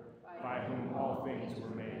Father, by whom all things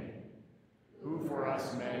were made, who for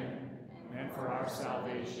us men, and for our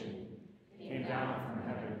salvation, came down from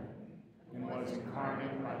heaven, and was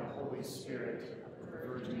incarnate by the Holy Spirit of the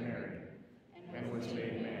Virgin Mary, and was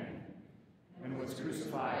made man, and was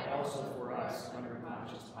crucified also for us under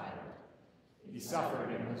Pontius Pilate. He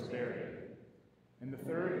suffered and was buried. And the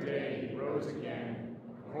third day he rose again,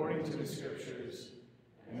 according to the Scriptures,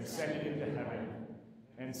 and ascended into heaven,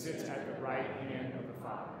 and sits at the right hand of the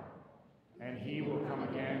Father. And he will come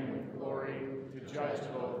again with glory to judge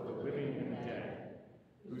both the living and the dead,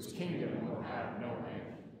 whose kingdom will have no end.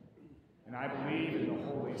 And I believe in the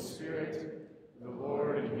Holy Spirit, the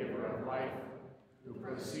Lord and giver of life, who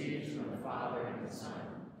proceeds from the Father and the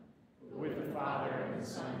Son, who with the Father and the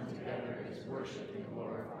Son together is worshipped and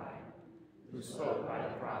glorified, who spoke by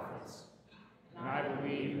the prophets. And I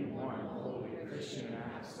believe in one holy Christian and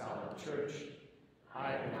apostolic church.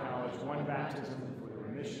 I acknowledge one baptism for the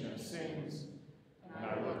remission of sins, and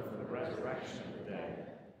I look for the resurrection of the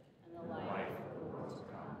dead and the life of the world to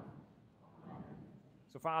come. Amen.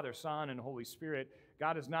 So Father, Son, and Holy Spirit,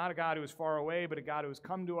 God is not a God who is far away, but a God who has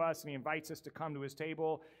come to us, and he invites us to come to his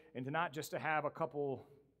table, and to not just to have a couple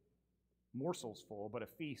morsels full, but a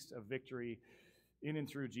feast of victory in and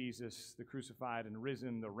through Jesus, the crucified and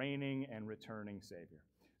risen, the reigning and returning Savior.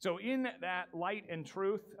 So in that light and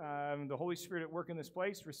truth, the Holy Spirit at work in this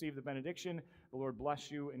place, receive the benediction. The Lord bless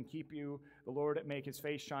you and keep you. The Lord make his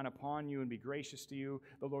face shine upon you and be gracious to you.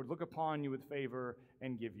 The Lord look upon you with favor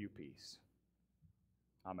and give you peace.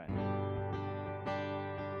 Amen.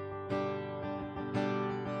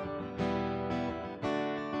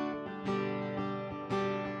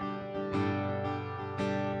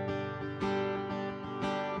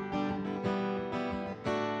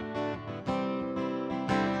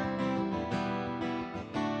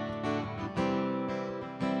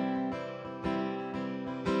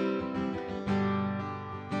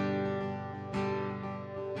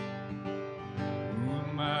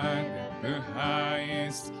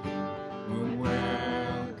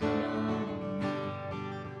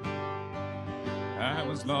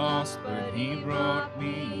 Lost, but he brought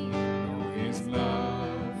me. Oh, his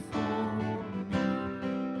love for me.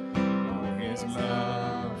 Oh, his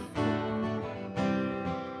love for me.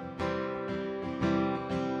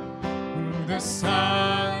 Who the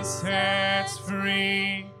Son sets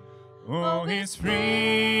free. Oh, he's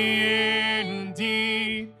free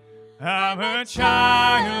indeed. I'm a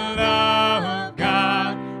child of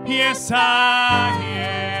God. Yes, I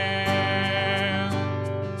am.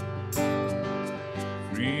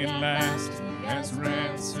 As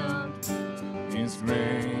ransomed, his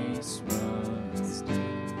grace runs deep.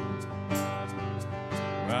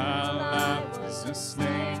 While I was a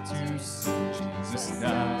slave to sin, Jesus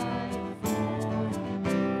died for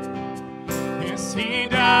me. Yes, he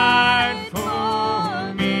died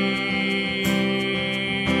for me.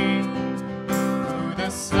 Who the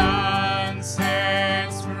Son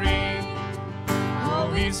sets free,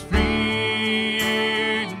 oh, he's free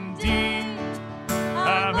indeed.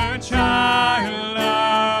 I'm a child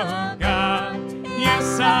of God,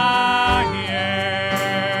 yes I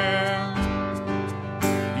am.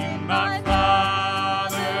 In my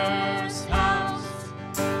Father's house,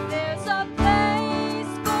 there's a place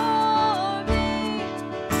for me.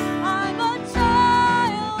 I'm a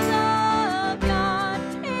child of God,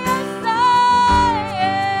 yes I am.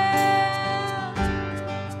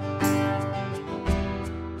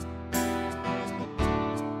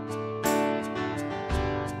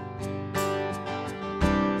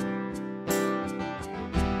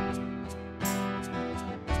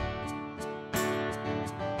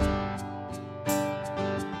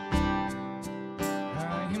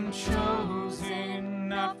 I am chosen,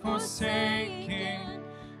 not forsaken.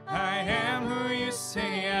 I am who you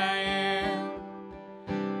say I am.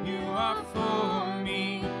 You are for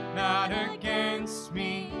me, not against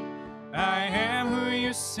me. I am who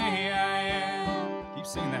you say I am.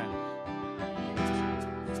 Sing that.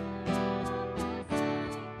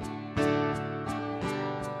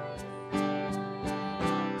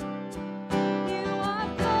 You are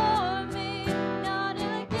for me, not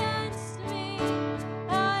against me.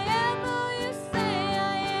 I am who you say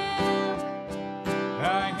I am.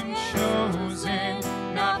 I am chosen,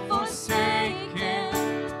 not forsaken.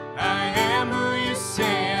 I am who you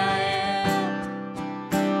say I am.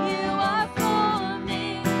 You are for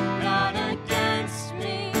me, Not against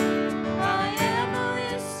me. I am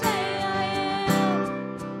who you say I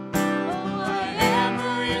am. Oh, I am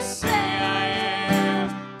who you say I am.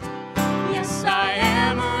 Yes, I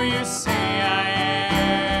am who you say I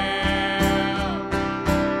am.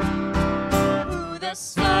 Who the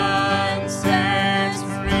Son sets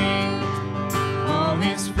free, oh,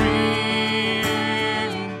 is free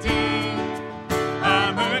indeed.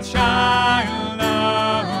 I'm a child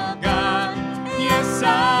of God. Yes,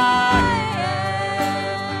 I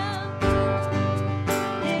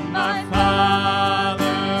am. In my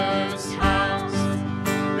Father's house,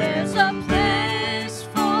 there's a place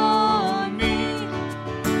for me.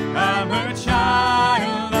 I'm a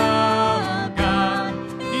child of God.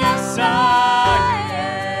 Yes, I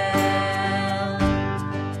am.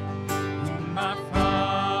 In my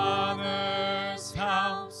Father's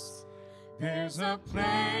house, there's a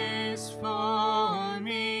place for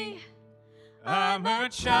me. I'm a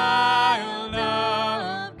child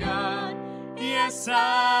of God. Yes,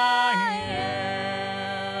 I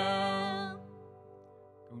am.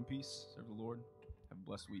 Go in peace. Serve the Lord. Have a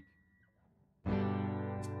blessed week.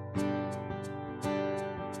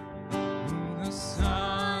 Who the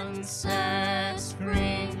Son sets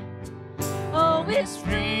free, oh, is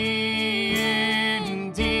free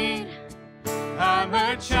indeed. I'm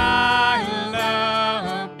a child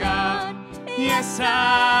of God. Yes,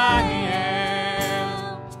 I am.